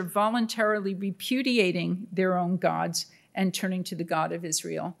Gentiles are voluntarily repudiating their own gods and turning to the God of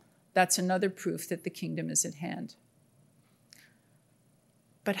Israel, that's another proof that the kingdom is at hand.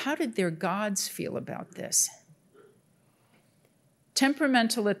 But how did their gods feel about this?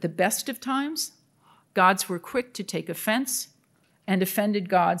 Temperamental at the best of times, gods were quick to take offense, and offended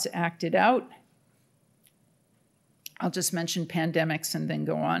gods acted out. I'll just mention pandemics and then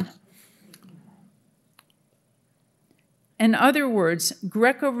go on. In other words,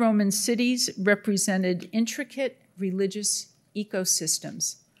 Greco-Roman cities represented intricate religious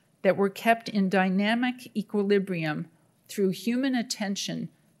ecosystems that were kept in dynamic equilibrium through human attention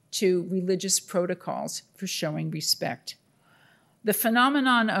to religious protocols for showing respect. The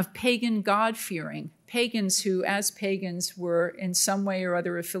phenomenon of pagan God-fearing, pagans who, as pagans, were in some way or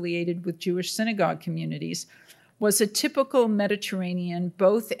other affiliated with Jewish synagogue communities, was a typical Mediterranean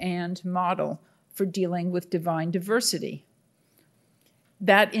both-and model for dealing with divine diversity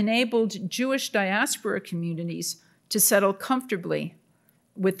that enabled Jewish diaspora communities to settle comfortably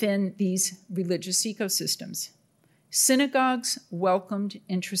within these religious ecosystems. Synagogues welcomed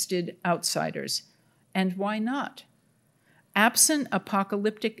interested outsiders. And why not? Absent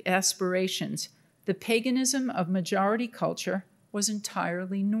apocalyptic aspirations, the paganism of majority culture was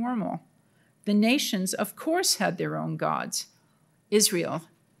entirely normal. The nations, of course, had their own gods. Israel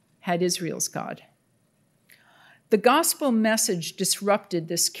had Israel's God. The gospel message disrupted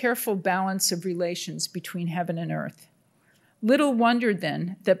this careful balance of relations between heaven and earth. Little wonder,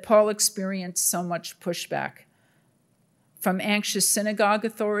 then, that Paul experienced so much pushback. From anxious synagogue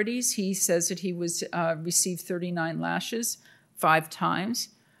authorities, he says that he received 39 lashes 5 times.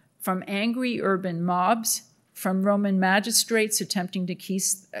 From angry urban mobs, from Roman magistrates attempting to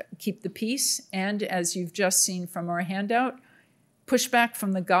keep the peace, and, as you've just seen from our handout, pushback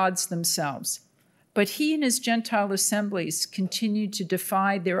from the gods themselves. But he and his Gentile assemblies continued to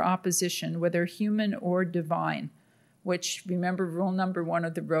defy their opposition, whether human or divine, which, remember rule number 1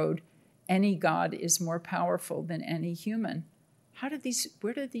 of the road, any God is more powerful than any human. Where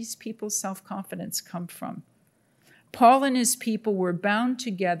did these people's self-confidence come from? Paul and his people were bound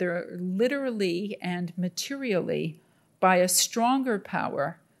together literally and materially by a stronger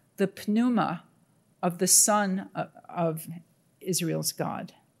power, the pneuma of the Son of Israel's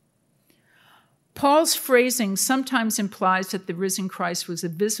God. Paul's phrasing sometimes implies that the risen Christ was a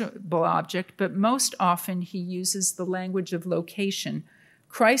visible object, but most often he uses the language of location.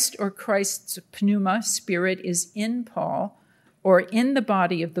 Christ or Christ's pneuma, spirit, is in Paul, or in the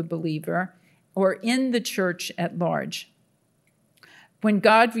body of the believer, or in the church at large. When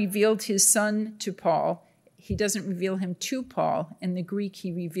God revealed his Son to Paul, he doesn't reveal him to Paul. In the Greek,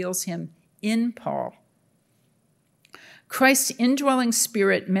 he reveals him in Paul. Christ's indwelling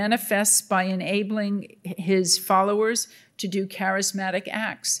spirit manifests by enabling his followers to do charismatic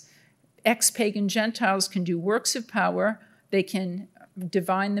acts. Ex-pagan Gentiles can do works of power. They can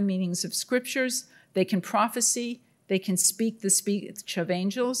divine the meanings of scriptures. They can prophesy. They can speak the speech of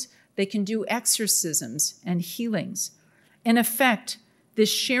angels. They can do exorcisms and healings. In effect,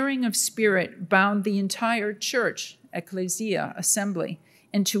 this sharing of spirit bound the entire church, ecclesia, assembly,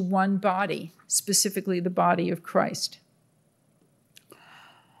 into one body, specifically the body of Christ.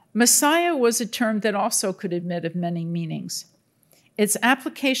 Messiah was a term that also could admit of many meanings. Its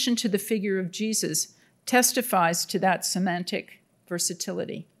application to the figure of Jesus testifies to that semantic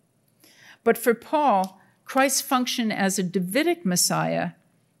versatility. But for Paul, Christ's function as a Davidic Messiah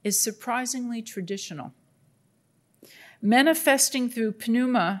is surprisingly traditional. Manifesting through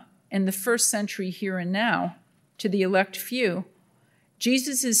pneuma in the first century here and now to the elect few,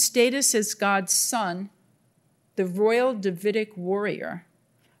 Jesus' status as God's Son, the royal Davidic warrior,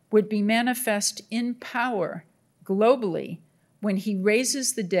 would be manifest in power globally when he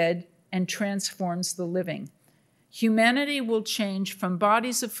raises the dead and transforms the living. Humanity will change from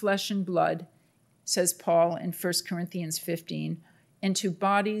bodies of flesh and blood, says Paul in 1 Corinthians 15, into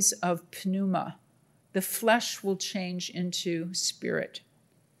bodies of pneuma. The flesh will change into spirit.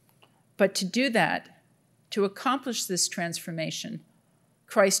 But to do that, to accomplish this transformation,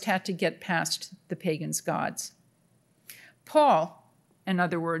 Christ had to get past the pagans' gods. Paul, in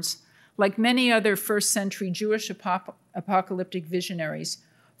other words, like many other first-century Jewish apocalyptic visionaries,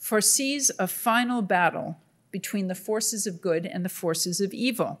 foresees a final battle between the forces of good and the forces of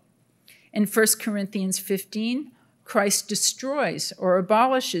evil. In 1 Corinthians 15, Christ destroys or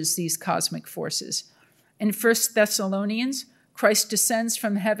abolishes these cosmic forces. In 1 Thessalonians, Christ descends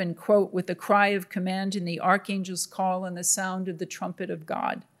from heaven, quote, with a cry of command and the archangel's call and the sound of the trumpet of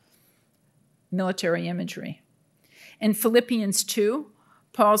God. Military imagery. In Philippians 2,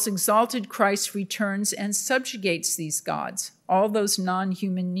 Paul's exalted Christ returns and subjugates these gods, all those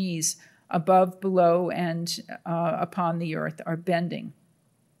non-human knees above, below, and upon the earth are bending.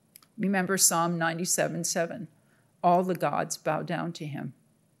 Remember Psalm 97:7. All the gods bow down to him.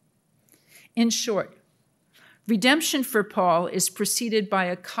 In short, redemption for Paul is preceded by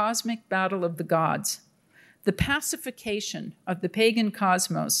a cosmic battle of the gods. The pacification of the pagan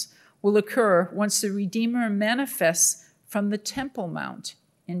cosmos will occur once the Redeemer manifests from the Temple Mount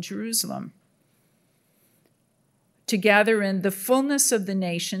in Jerusalem to gather in the fullness of the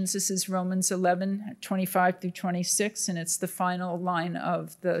nations. This is Romans 11:25 through 26, and it's the final line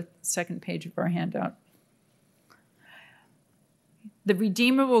of the second page of our handout. The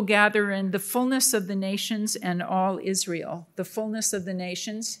Redeemer will gather in the fullness of the nations and all Israel. The fullness of the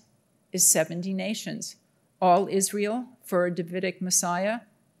nations is 70 nations. All Israel for a Davidic Messiah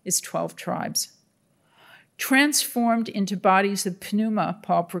is 12 tribes. Transformed into bodies of pneuma,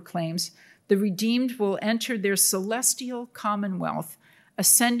 Paul proclaims, the redeemed will enter their celestial commonwealth,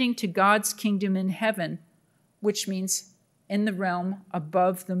 ascending to God's kingdom in heaven, which means in the realm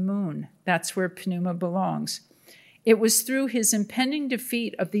above the moon. That's where pneuma belongs. It was through his impending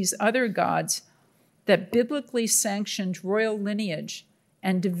defeat of these other gods that biblically sanctioned royal lineage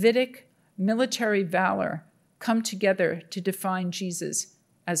and Davidic military valor come together to define Jesus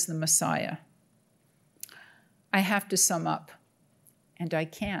as the Messiah. I have to sum up, and I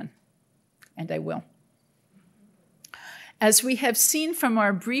can, and I will. As we have seen from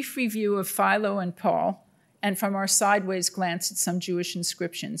our brief review of Philo and Paul, and from our sideways glance at some Jewish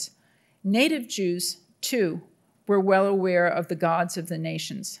inscriptions, native Jews, too, were well aware of the gods of the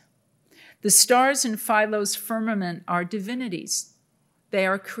nations. The stars in Philo's firmament are divinities. They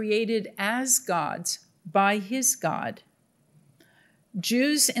are created as gods by his God.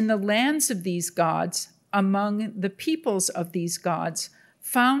 Jews in the lands of these gods, among the peoples of these gods,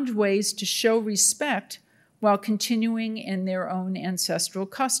 found ways to show respect while continuing in their own ancestral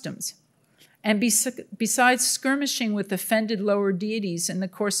customs. And besides skirmishing with offended lower deities in the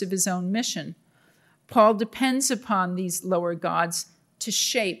course of his own mission, Paul depends upon these lower gods to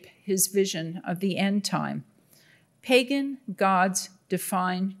shape his vision of the end time. Pagan gods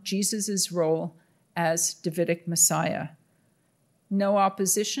define Jesus' role as Davidic Messiah. No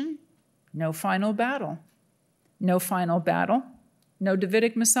opposition, no final battle. No final battle, no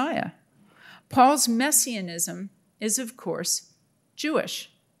Davidic Messiah. Paul's messianism is, of course,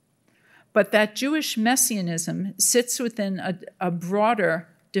 Jewish. But that Jewish messianism sits within a broader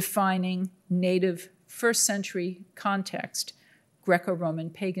defining native first century context, Greco-Roman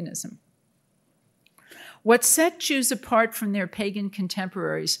paganism. What set Jews apart from their pagan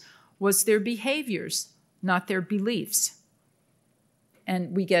contemporaries was their behaviors, not their beliefs.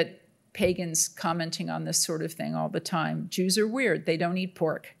 And we get pagans commenting on this sort of thing all the time. Jews are weird. They don't eat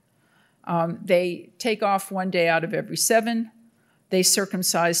pork. They take off one day out of every 7. They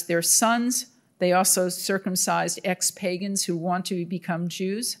circumcised their sons. They also circumcised ex-pagans who want to become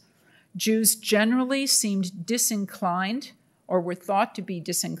Jews. Jews generally seemed disinclined, or were thought to be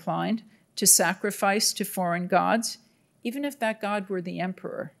disinclined, to sacrifice to foreign gods, even if that god were the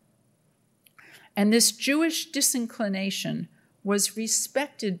emperor. And this Jewish disinclination was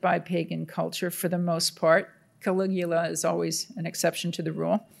respected by pagan culture for the most part. Caligula is always an exception to the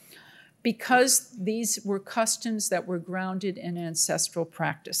rule, because these were customs that were grounded in ancestral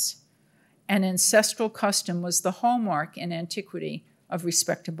practice. And ancestral custom was the hallmark in antiquity of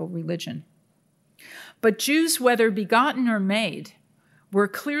respectable religion. But Jews, whether begotten or made, were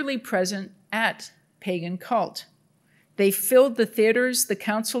clearly present at pagan cult. They filled the theaters, the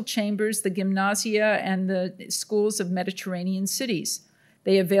council chambers, the gymnasia, and the schools of Mediterranean cities.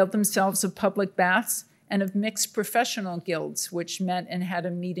 They availed themselves of public baths and of mixed professional guilds, which met and had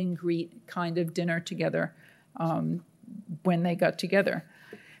a meet and greet kind of dinner together when they got together.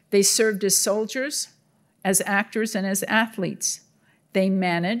 They served as soldiers, as actors, and as athletes. They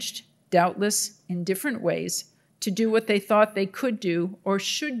managed, doubtless in different ways, to do what they thought they could do or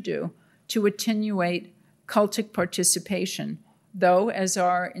should do to attenuate cultic participation, though, as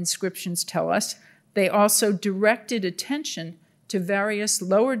our inscriptions tell us, they also directed attention to various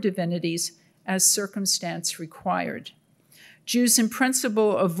lower divinities as circumstance required. Jews in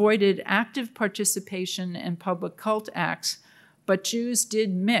principle avoided active participation in public cult acts, but Jews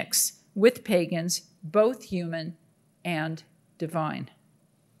did mix with pagans, both human and divine.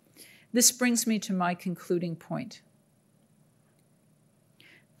 This brings me to my concluding point: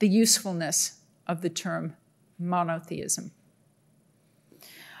 the usefulness of the term monotheism.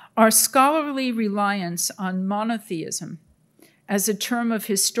 Our scholarly reliance on monotheism as a term of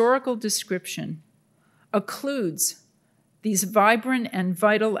historical description occludes these vibrant and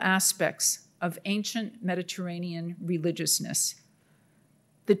vital aspects of ancient Mediterranean religiousness.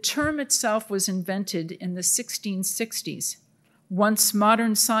 The term itself was invented in the 1660s, once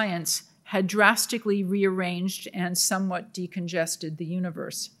modern science had drastically rearranged and somewhat decongested the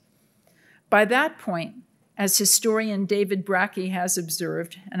universe. By that point, as historian David Brackey has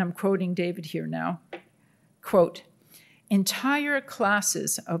observed, and I'm quoting David here now, quote, "Entire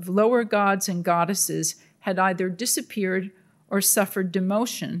classes of lower gods and goddesses had either disappeared or suffered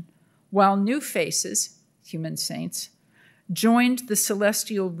demotion, while new faces, human saints, joined the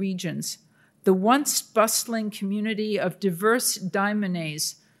celestial regions. The once bustling community of diverse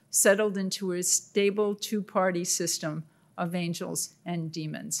daimones settled into a stable two-party system of angels and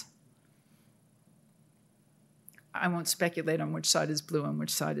demons." I won't speculate on which side is blue and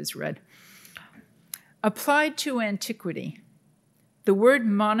which side is red. Applied to antiquity, the word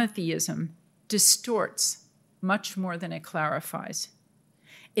monotheism distorts much more than it clarifies.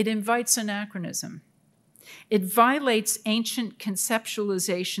 It invites anachronism. It violates ancient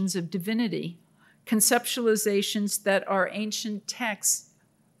conceptualizations of divinity, conceptualizations that our ancient texts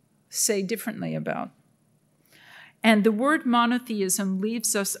say differently about. And the word monotheism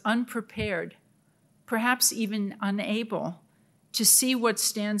leaves us unprepared, perhaps even unable, to see what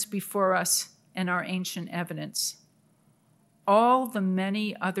stands before us in our ancient evidence. All the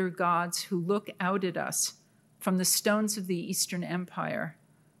many other gods who look out at us from the stones of the Eastern Empire,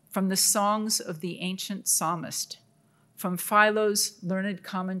 from the songs of the ancient psalmist, from Philo's learned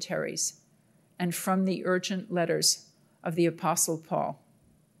commentaries, and from the urgent letters of the Apostle Paul.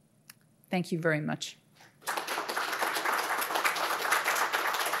 Thank you very much.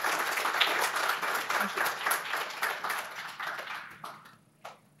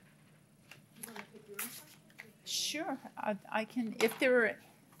 Sure, I can, if there are,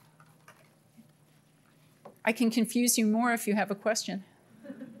 I can confuse you more if you have a question.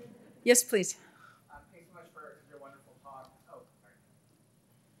 Yes, please. Thanks so much for your wonderful talk. Oh, sorry.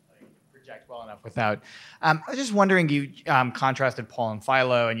 I project well enough without. I was just wondering, you contrasted Paul and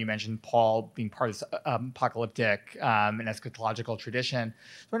Philo, and you mentioned Paul being part of this apocalyptic and eschatological tradition. I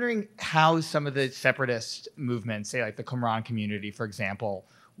was wondering how some of the separatist movements, say like the Qumran community, for example,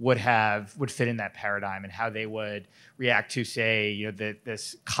 would fit in that paradigm, and how they would react to, say,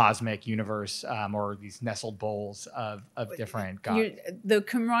 this cosmic universe or these nestled bowls of different gods. The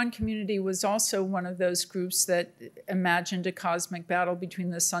Qumran community was also one of those groups that imagined a cosmic battle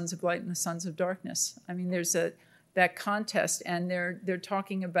between the sons of light and the sons of darkness. I mean, there's that contest, and they're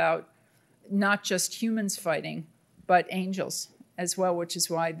talking about not just humans fighting, but angels as well, which is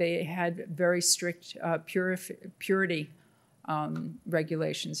why they had very strict purity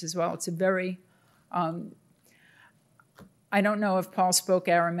regulations as well. It's a very, I don't know if Paul spoke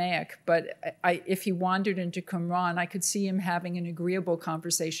Aramaic, but if he wandered into Qumran, I could see him having an agreeable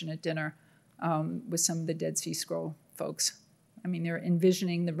conversation at dinner with some of the Dead Sea Scroll folks. I mean, they're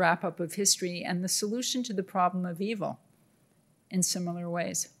envisioning the wrap-up of history and the solution to the problem of evil in similar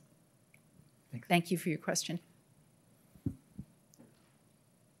ways. Thanks. Thank you for your question.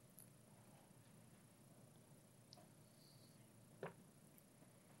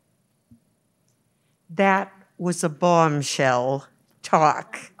 That was a bombshell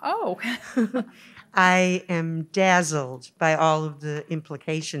talk. Oh. I am dazzled by all of the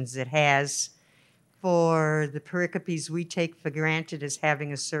implications it has for the pericopes we take for granted as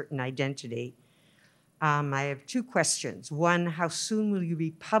having a certain identity. I have two questions. One, how soon will you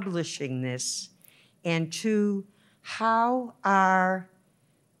be publishing this? And two, how are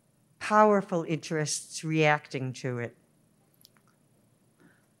powerful interests reacting to it?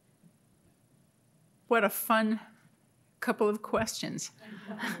 What a fun couple of questions.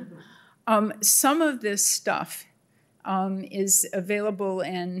 Some of this stuff is available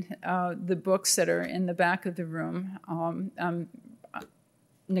in the books that are in the back of the room. I'm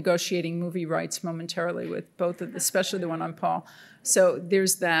negotiating movie rights momentarily with both of, especially the one on Paul. So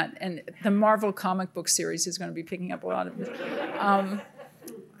there's that. And the Marvel comic book series is going to be picking up a lot of this.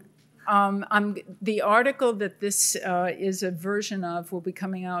 The article that this is a version of will be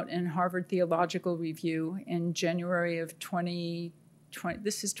coming out in Harvard Theological Review in January of 2020.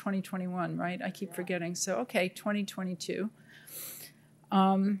 This is 2021, right? I keep forgetting. So, okay, 2022.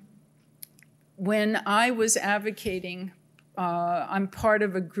 When I was advocating, I'm part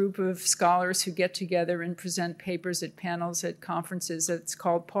of a group of scholars who get together and present papers at panels at conferences. It's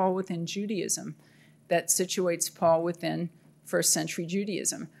called Paul Within Judaism, that situates Paul within first century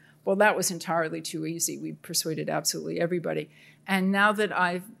Judaism. Well, that was entirely too easy. We persuaded absolutely everybody. And now that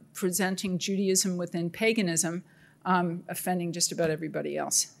I'm presenting Judaism within paganism, I'm offending just about everybody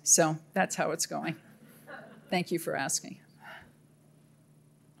else. So that's how it's going. Thank you for asking.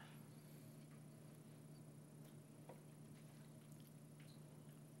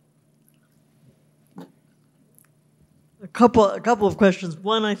 A couple of questions.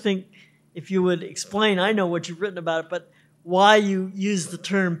 One, I think if you would explain, I know what you've written about it, but why you use the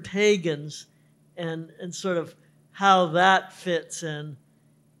term pagans and sort of how that fits in.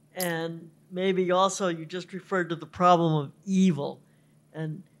 And maybe also you just referred to the problem of evil.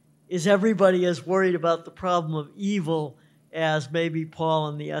 And is everybody as worried about the problem of evil as maybe Paul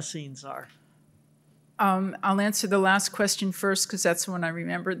and the Essenes are? I'll answer the last question first because that's the one I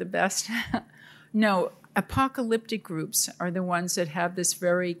remember the best. No, apocalyptic groups are the ones that have this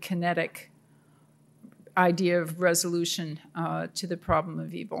very kinetic idea of resolution to the problem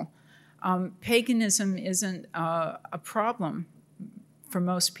of evil. Paganism isn't a problem for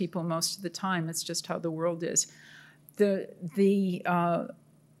most people most of the time. It's just how the world is. The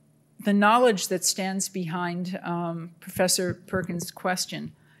knowledge that stands behind Professor Perkins'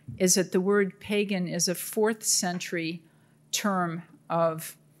 question is that the word pagan is a 4th century term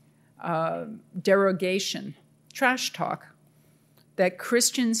of derogation, trash talk, that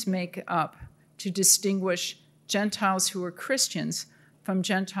Christians make up to distinguish Gentiles who are Christians from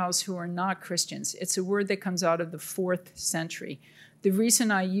Gentiles who are not Christians. It's a word that comes out of the 4th century. The reason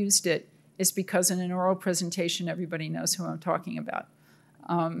I used it is because in an oral presentation, everybody knows who I'm talking about.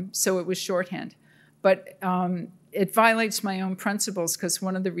 So it was shorthand. But it violates my own principles, because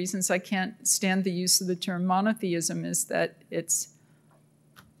one of the reasons I can't stand the use of the term monotheism is that it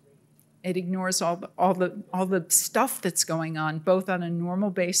ignores all the stuff that's going on, both on a normal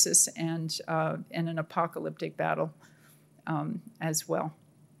basis and in an apocalyptic battle as well.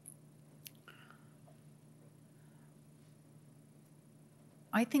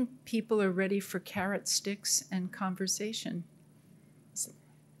 I think people are ready for carrot sticks and conversation.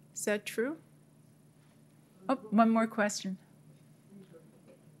 Is that true? Oh, one more question.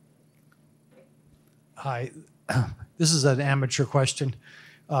 Hi. This is an amateur question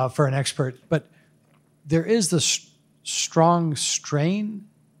for an expert, but there is this strong strain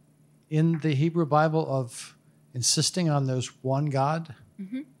in the Hebrew Bible of insisting on those one God.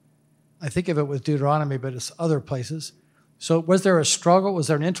 Mm-hmm. I think of it with Deuteronomy, but it's other places. So was there a struggle? Was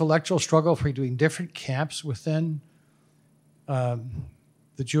there an intellectual struggle for doing different camps within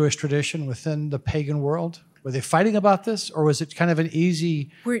the Jewish tradition, within the pagan world? Were they fighting about this, or was it kind of an easy...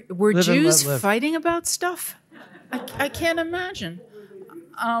 Were Jews fighting about stuff? I can't imagine.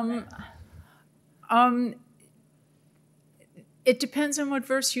 It depends on what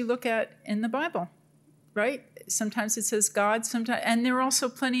verse you look at in the Bible, right? Sometimes it says God, sometimes, and there are also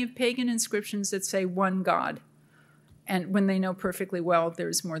plenty of pagan inscriptions that say one God. And when they know perfectly well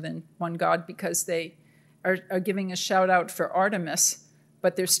there's more than one God, because they are giving a shout out for Artemis,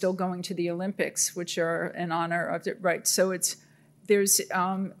 but they're still going to the Olympics, which are in honor of it, right? So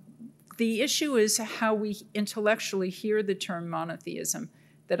the issue is how we intellectually hear the term monotheism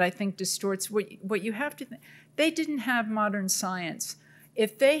that I think distorts what you have to think. They didn't have modern science.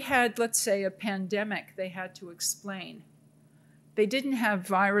 If they had, let's say, a pandemic they had to explain, they didn't have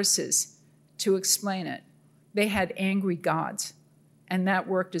viruses to explain it. They had angry gods, and that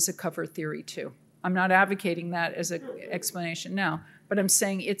worked as a cover theory too. I'm not advocating that as an explanation now, but I'm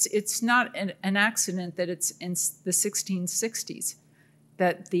saying it's not an accident that it's in the 1660s,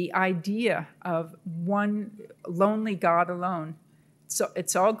 that the idea of one lonely God alone, so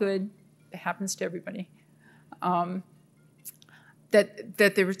it's all good, it happens to everybody, that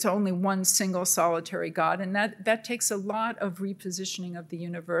there's only one single solitary God, and that takes a lot of repositioning of the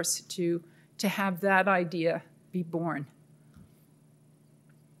universe to have that idea be born.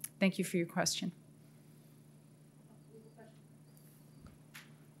 Thank you for your question.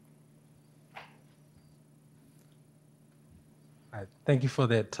 Thank you for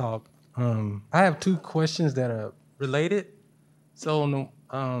that talk. I have 2 questions that are related. So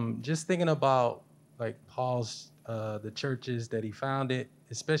just thinking about like Paul's, the churches that he founded,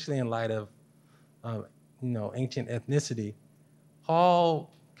 especially in light of, ancient ethnicity,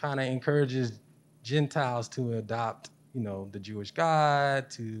 Paul kind of encourages Gentiles to adopt, the Jewish God,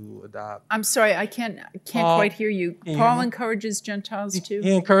 to adopt. I'm sorry, I can't quite hear you. Paul encourages Gentiles to?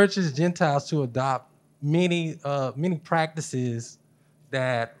 He encourages Gentiles to adopt many practices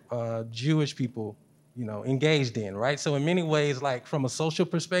that Jewish people, engaged in, right? So in many ways, like from a social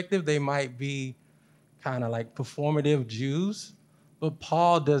perspective, they might be kind of like performative Jews, but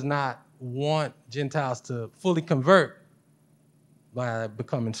Paul does not want Gentiles to fully convert by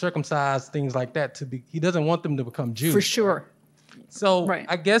becoming circumcised, things like that. He doesn't want them to become Jews. For sure. So right.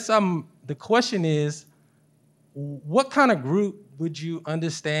 I guess the question is, what kind of group would you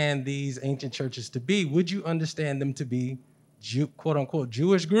understand these ancient churches to be? Would you understand them to be quote unquote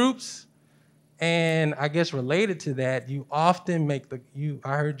Jewish groups? And I guess related to that, you often I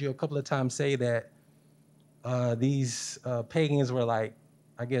heard you a couple of times say that these pagans were like,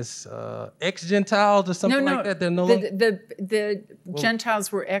 I guess, ex-Gentiles or something like that. They're no longer... The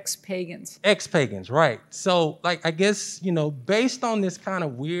Gentiles were ex-pagans. Ex-pagans, right. So, like, I guess, based on this kind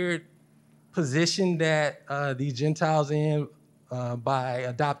of weird position that these Gentiles in by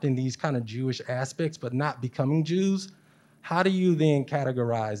adopting these kind of Jewish aspects but not becoming Jews, how do you then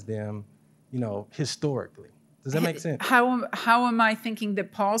categorize them, historically? Does that make sense? How am I thinking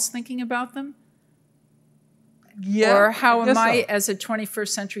that Paul's thinking about them? Yeah. Or how am I, as a 21st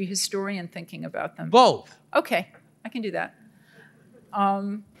century historian, thinking about them? Both. Okay, I can do that.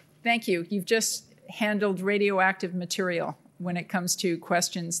 Thank you. You've just handled radioactive material when it comes to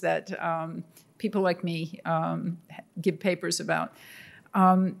questions that people like me give papers about.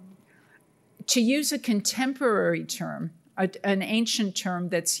 To use a contemporary term, an ancient term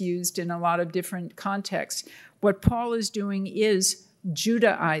that's used in a lot of different contexts, what Paul is doing is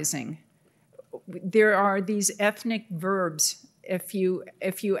Judaizing. There are these ethnic verbs. If you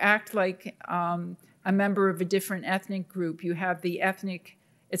act like a member of a different ethnic group, you have the ethnic,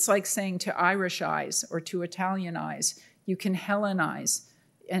 it's like saying to Irishize or to Italianize. You can Hellenize,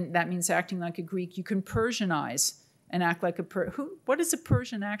 and that means acting like a Greek. You can Persianize and act like a what is a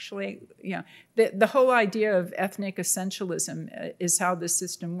Persian actually? The whole idea of ethnic essentialism is how this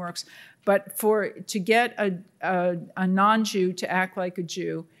system works. But to get a non-Jew to act like a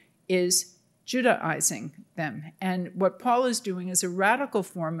Jew is Judaizing them. And what Paul is doing is a radical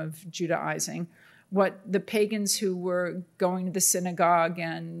form of Judaizing. What the pagans who were going to the synagogue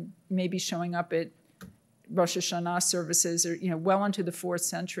and maybe showing up at Rosh Hashanah services, or well into the 4th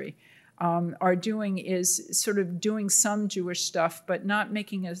century, are doing is sort of doing some Jewish stuff, but not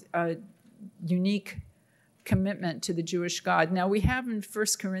making a unique commitment to the Jewish God. Now, we have in 1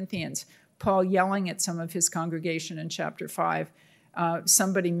 Corinthians Paul yelling at some of his congregation in chapter 5.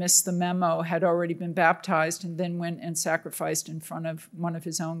 Somebody missed the memo, had already been baptized, and then went and sacrificed in front of one of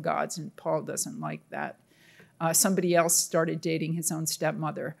his own gods, and Paul doesn't like that. Somebody else started dating his own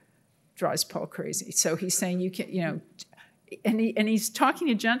stepmother, drives Paul crazy. So he's saying, you can, and he's talking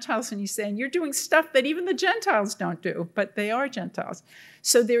to Gentiles, and he's saying, you're doing stuff that even the Gentiles don't do, but they are Gentiles.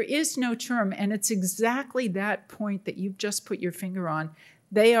 So there is no term, and it's exactly that point that you've just put your finger on.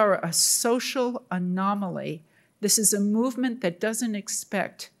 They are a social anomaly. This is a movement that doesn't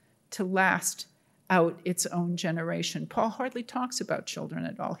expect to last out its own generation. Paul hardly talks about children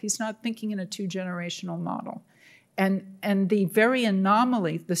at all. He's not thinking in a 2-generational model. And the very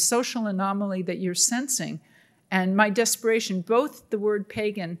anomaly, the social anomaly that you're sensing, and my desperation, both the word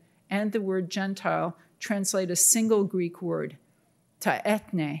pagan and the word Gentile translate a single Greek word, ta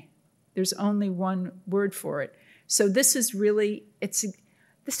ethne. There's only one word for it. So this is really, this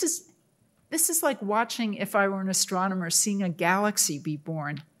is like watching, if I were an astronomer, seeing a galaxy be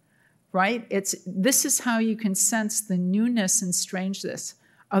born, right? This is how you can sense the newness and strangeness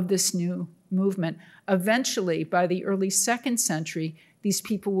of this new movement. Eventually, by the early 2nd century, these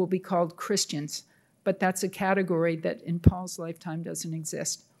people will be called Christians, but that's a category that in Paul's lifetime doesn't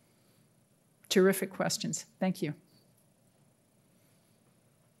exist. Terrific questions. Thank you.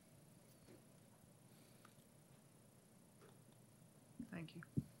 Thank you.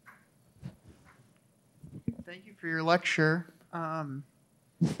 Thank you for your lecture.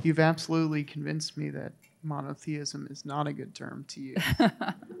 You've absolutely convinced me that monotheism is not a good term to use.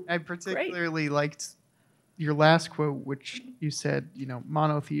 I particularly liked your last quote, which you said,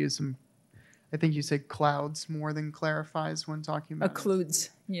 monotheism, I think you said clouds more than clarifies when talking about Occludes,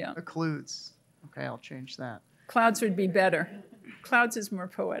 yeah. Occludes. Okay, I'll change that. Clouds would be better. Clouds is more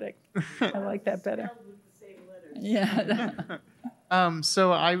poetic. I like that better. Yeah.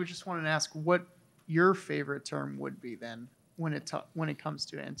 So I would just wanted to ask what your favorite term would be then when it comes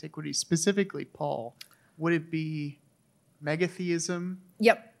to antiquity, specifically Paul. Would it be megatheism?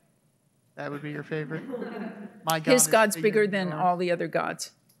 Yep. That would be your favorite? My God His God's bigger than all the other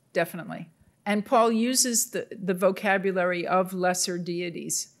gods, definitely. And Paul uses the vocabulary of lesser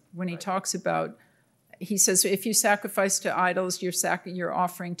deities when he talks about, he says, if you sacrifice to idols, you're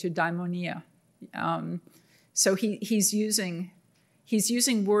offering to daimonia. So he's using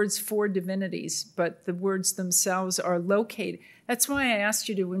words for divinities, but the words themselves are located. That's why I asked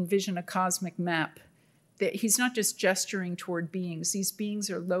you to envision a cosmic map. That he's not just gesturing toward beings. These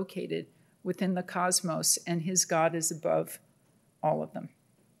beings are located within the cosmos, and his God is above all of them.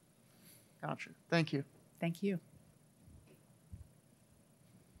 Gotcha. Thank you. Thank you.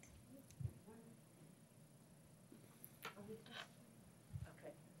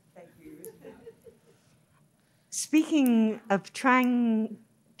 Okay. Thank you. Speaking of trying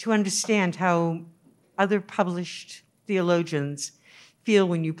to understand how other published theologians feel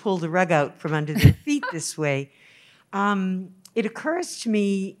when you pull the rug out from under their feet this way, it occurs to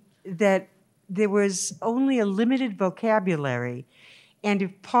me that there was only a limited vocabulary, and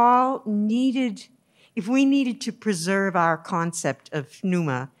if we needed to preserve our concept of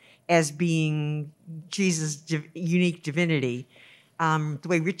pneuma as being Jesus' unique divinity, the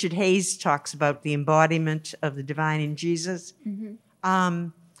way Richard Hayes talks about the embodiment of the divine in Jesus,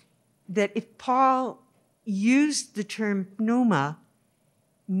 that if Paul used the term pneuma,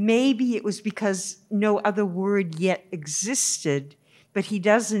 maybe it was because no other word yet existed, but he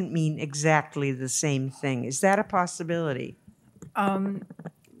doesn't mean exactly the same thing. Is that a possibility?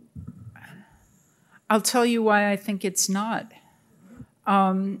 I'll tell you why I think it's not.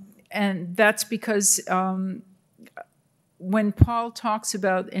 And that's because when Paul talks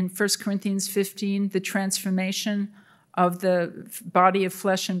about in 1 Corinthians 15 the transformation of the body of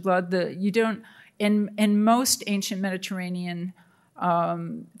flesh and blood, in most ancient Mediterranean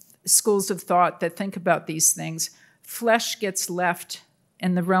schools of thought that think about these things, flesh gets left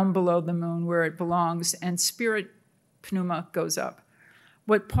in the realm below the moon where it belongs, and spirit, pneuma, goes up.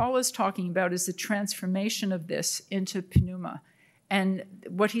 What Paul is talking about is the transformation of this into pneuma. And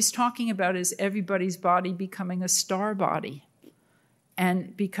what he's talking about is everybody's body becoming a star body.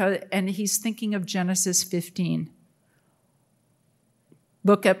 And he's thinking of Genesis 15.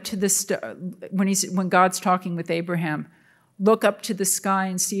 Look up to the star, when God's talking with Abraham, look up to the sky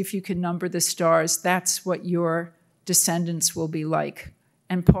and see if you can number the stars. That's what your descendants will be like.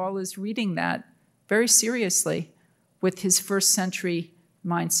 And Paul is reading that very seriously with his first century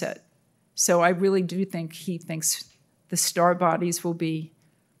mindset. So I really do think he thinks the star bodies will be,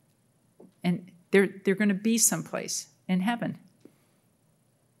 and they're going to be someplace in heaven.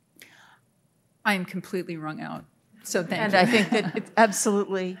 I am completely wrung out. So thank you. And I think that it's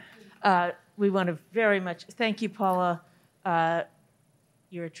absolutely, we want to very much, thank you, Paula.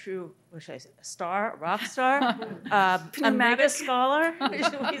 You're a true, what should I say, a star, a rock star, a mega scholar,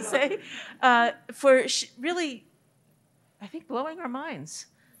 should we say, for really, I think, blowing our minds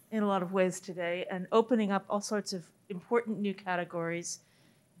in a lot of ways today and opening up all sorts of important new categories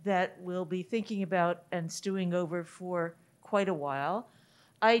that we'll be thinking about and stewing over for quite a while.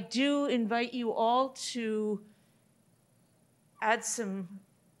 I do invite you all to add some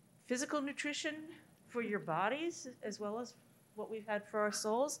physical nutrition for your bodies as well as what we've had for our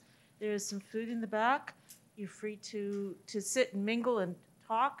souls. There's some food in the back. You're free to sit and mingle and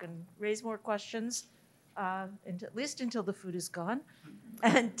talk and raise more questions, and at least until the food is gone.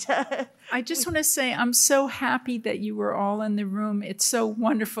 And I just want to say I'm so happy that you were all in the room. It's so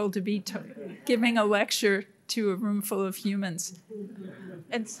wonderful to be giving a lecture to a room full of humans.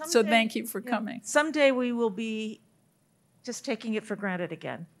 And someday, so thank you for coming. Someday we will be just taking it for granted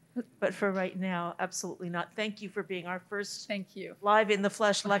again. But for right now, absolutely not. Thank you for being our first Thank you. live in the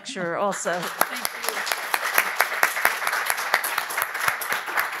flesh lecture also. Thank you.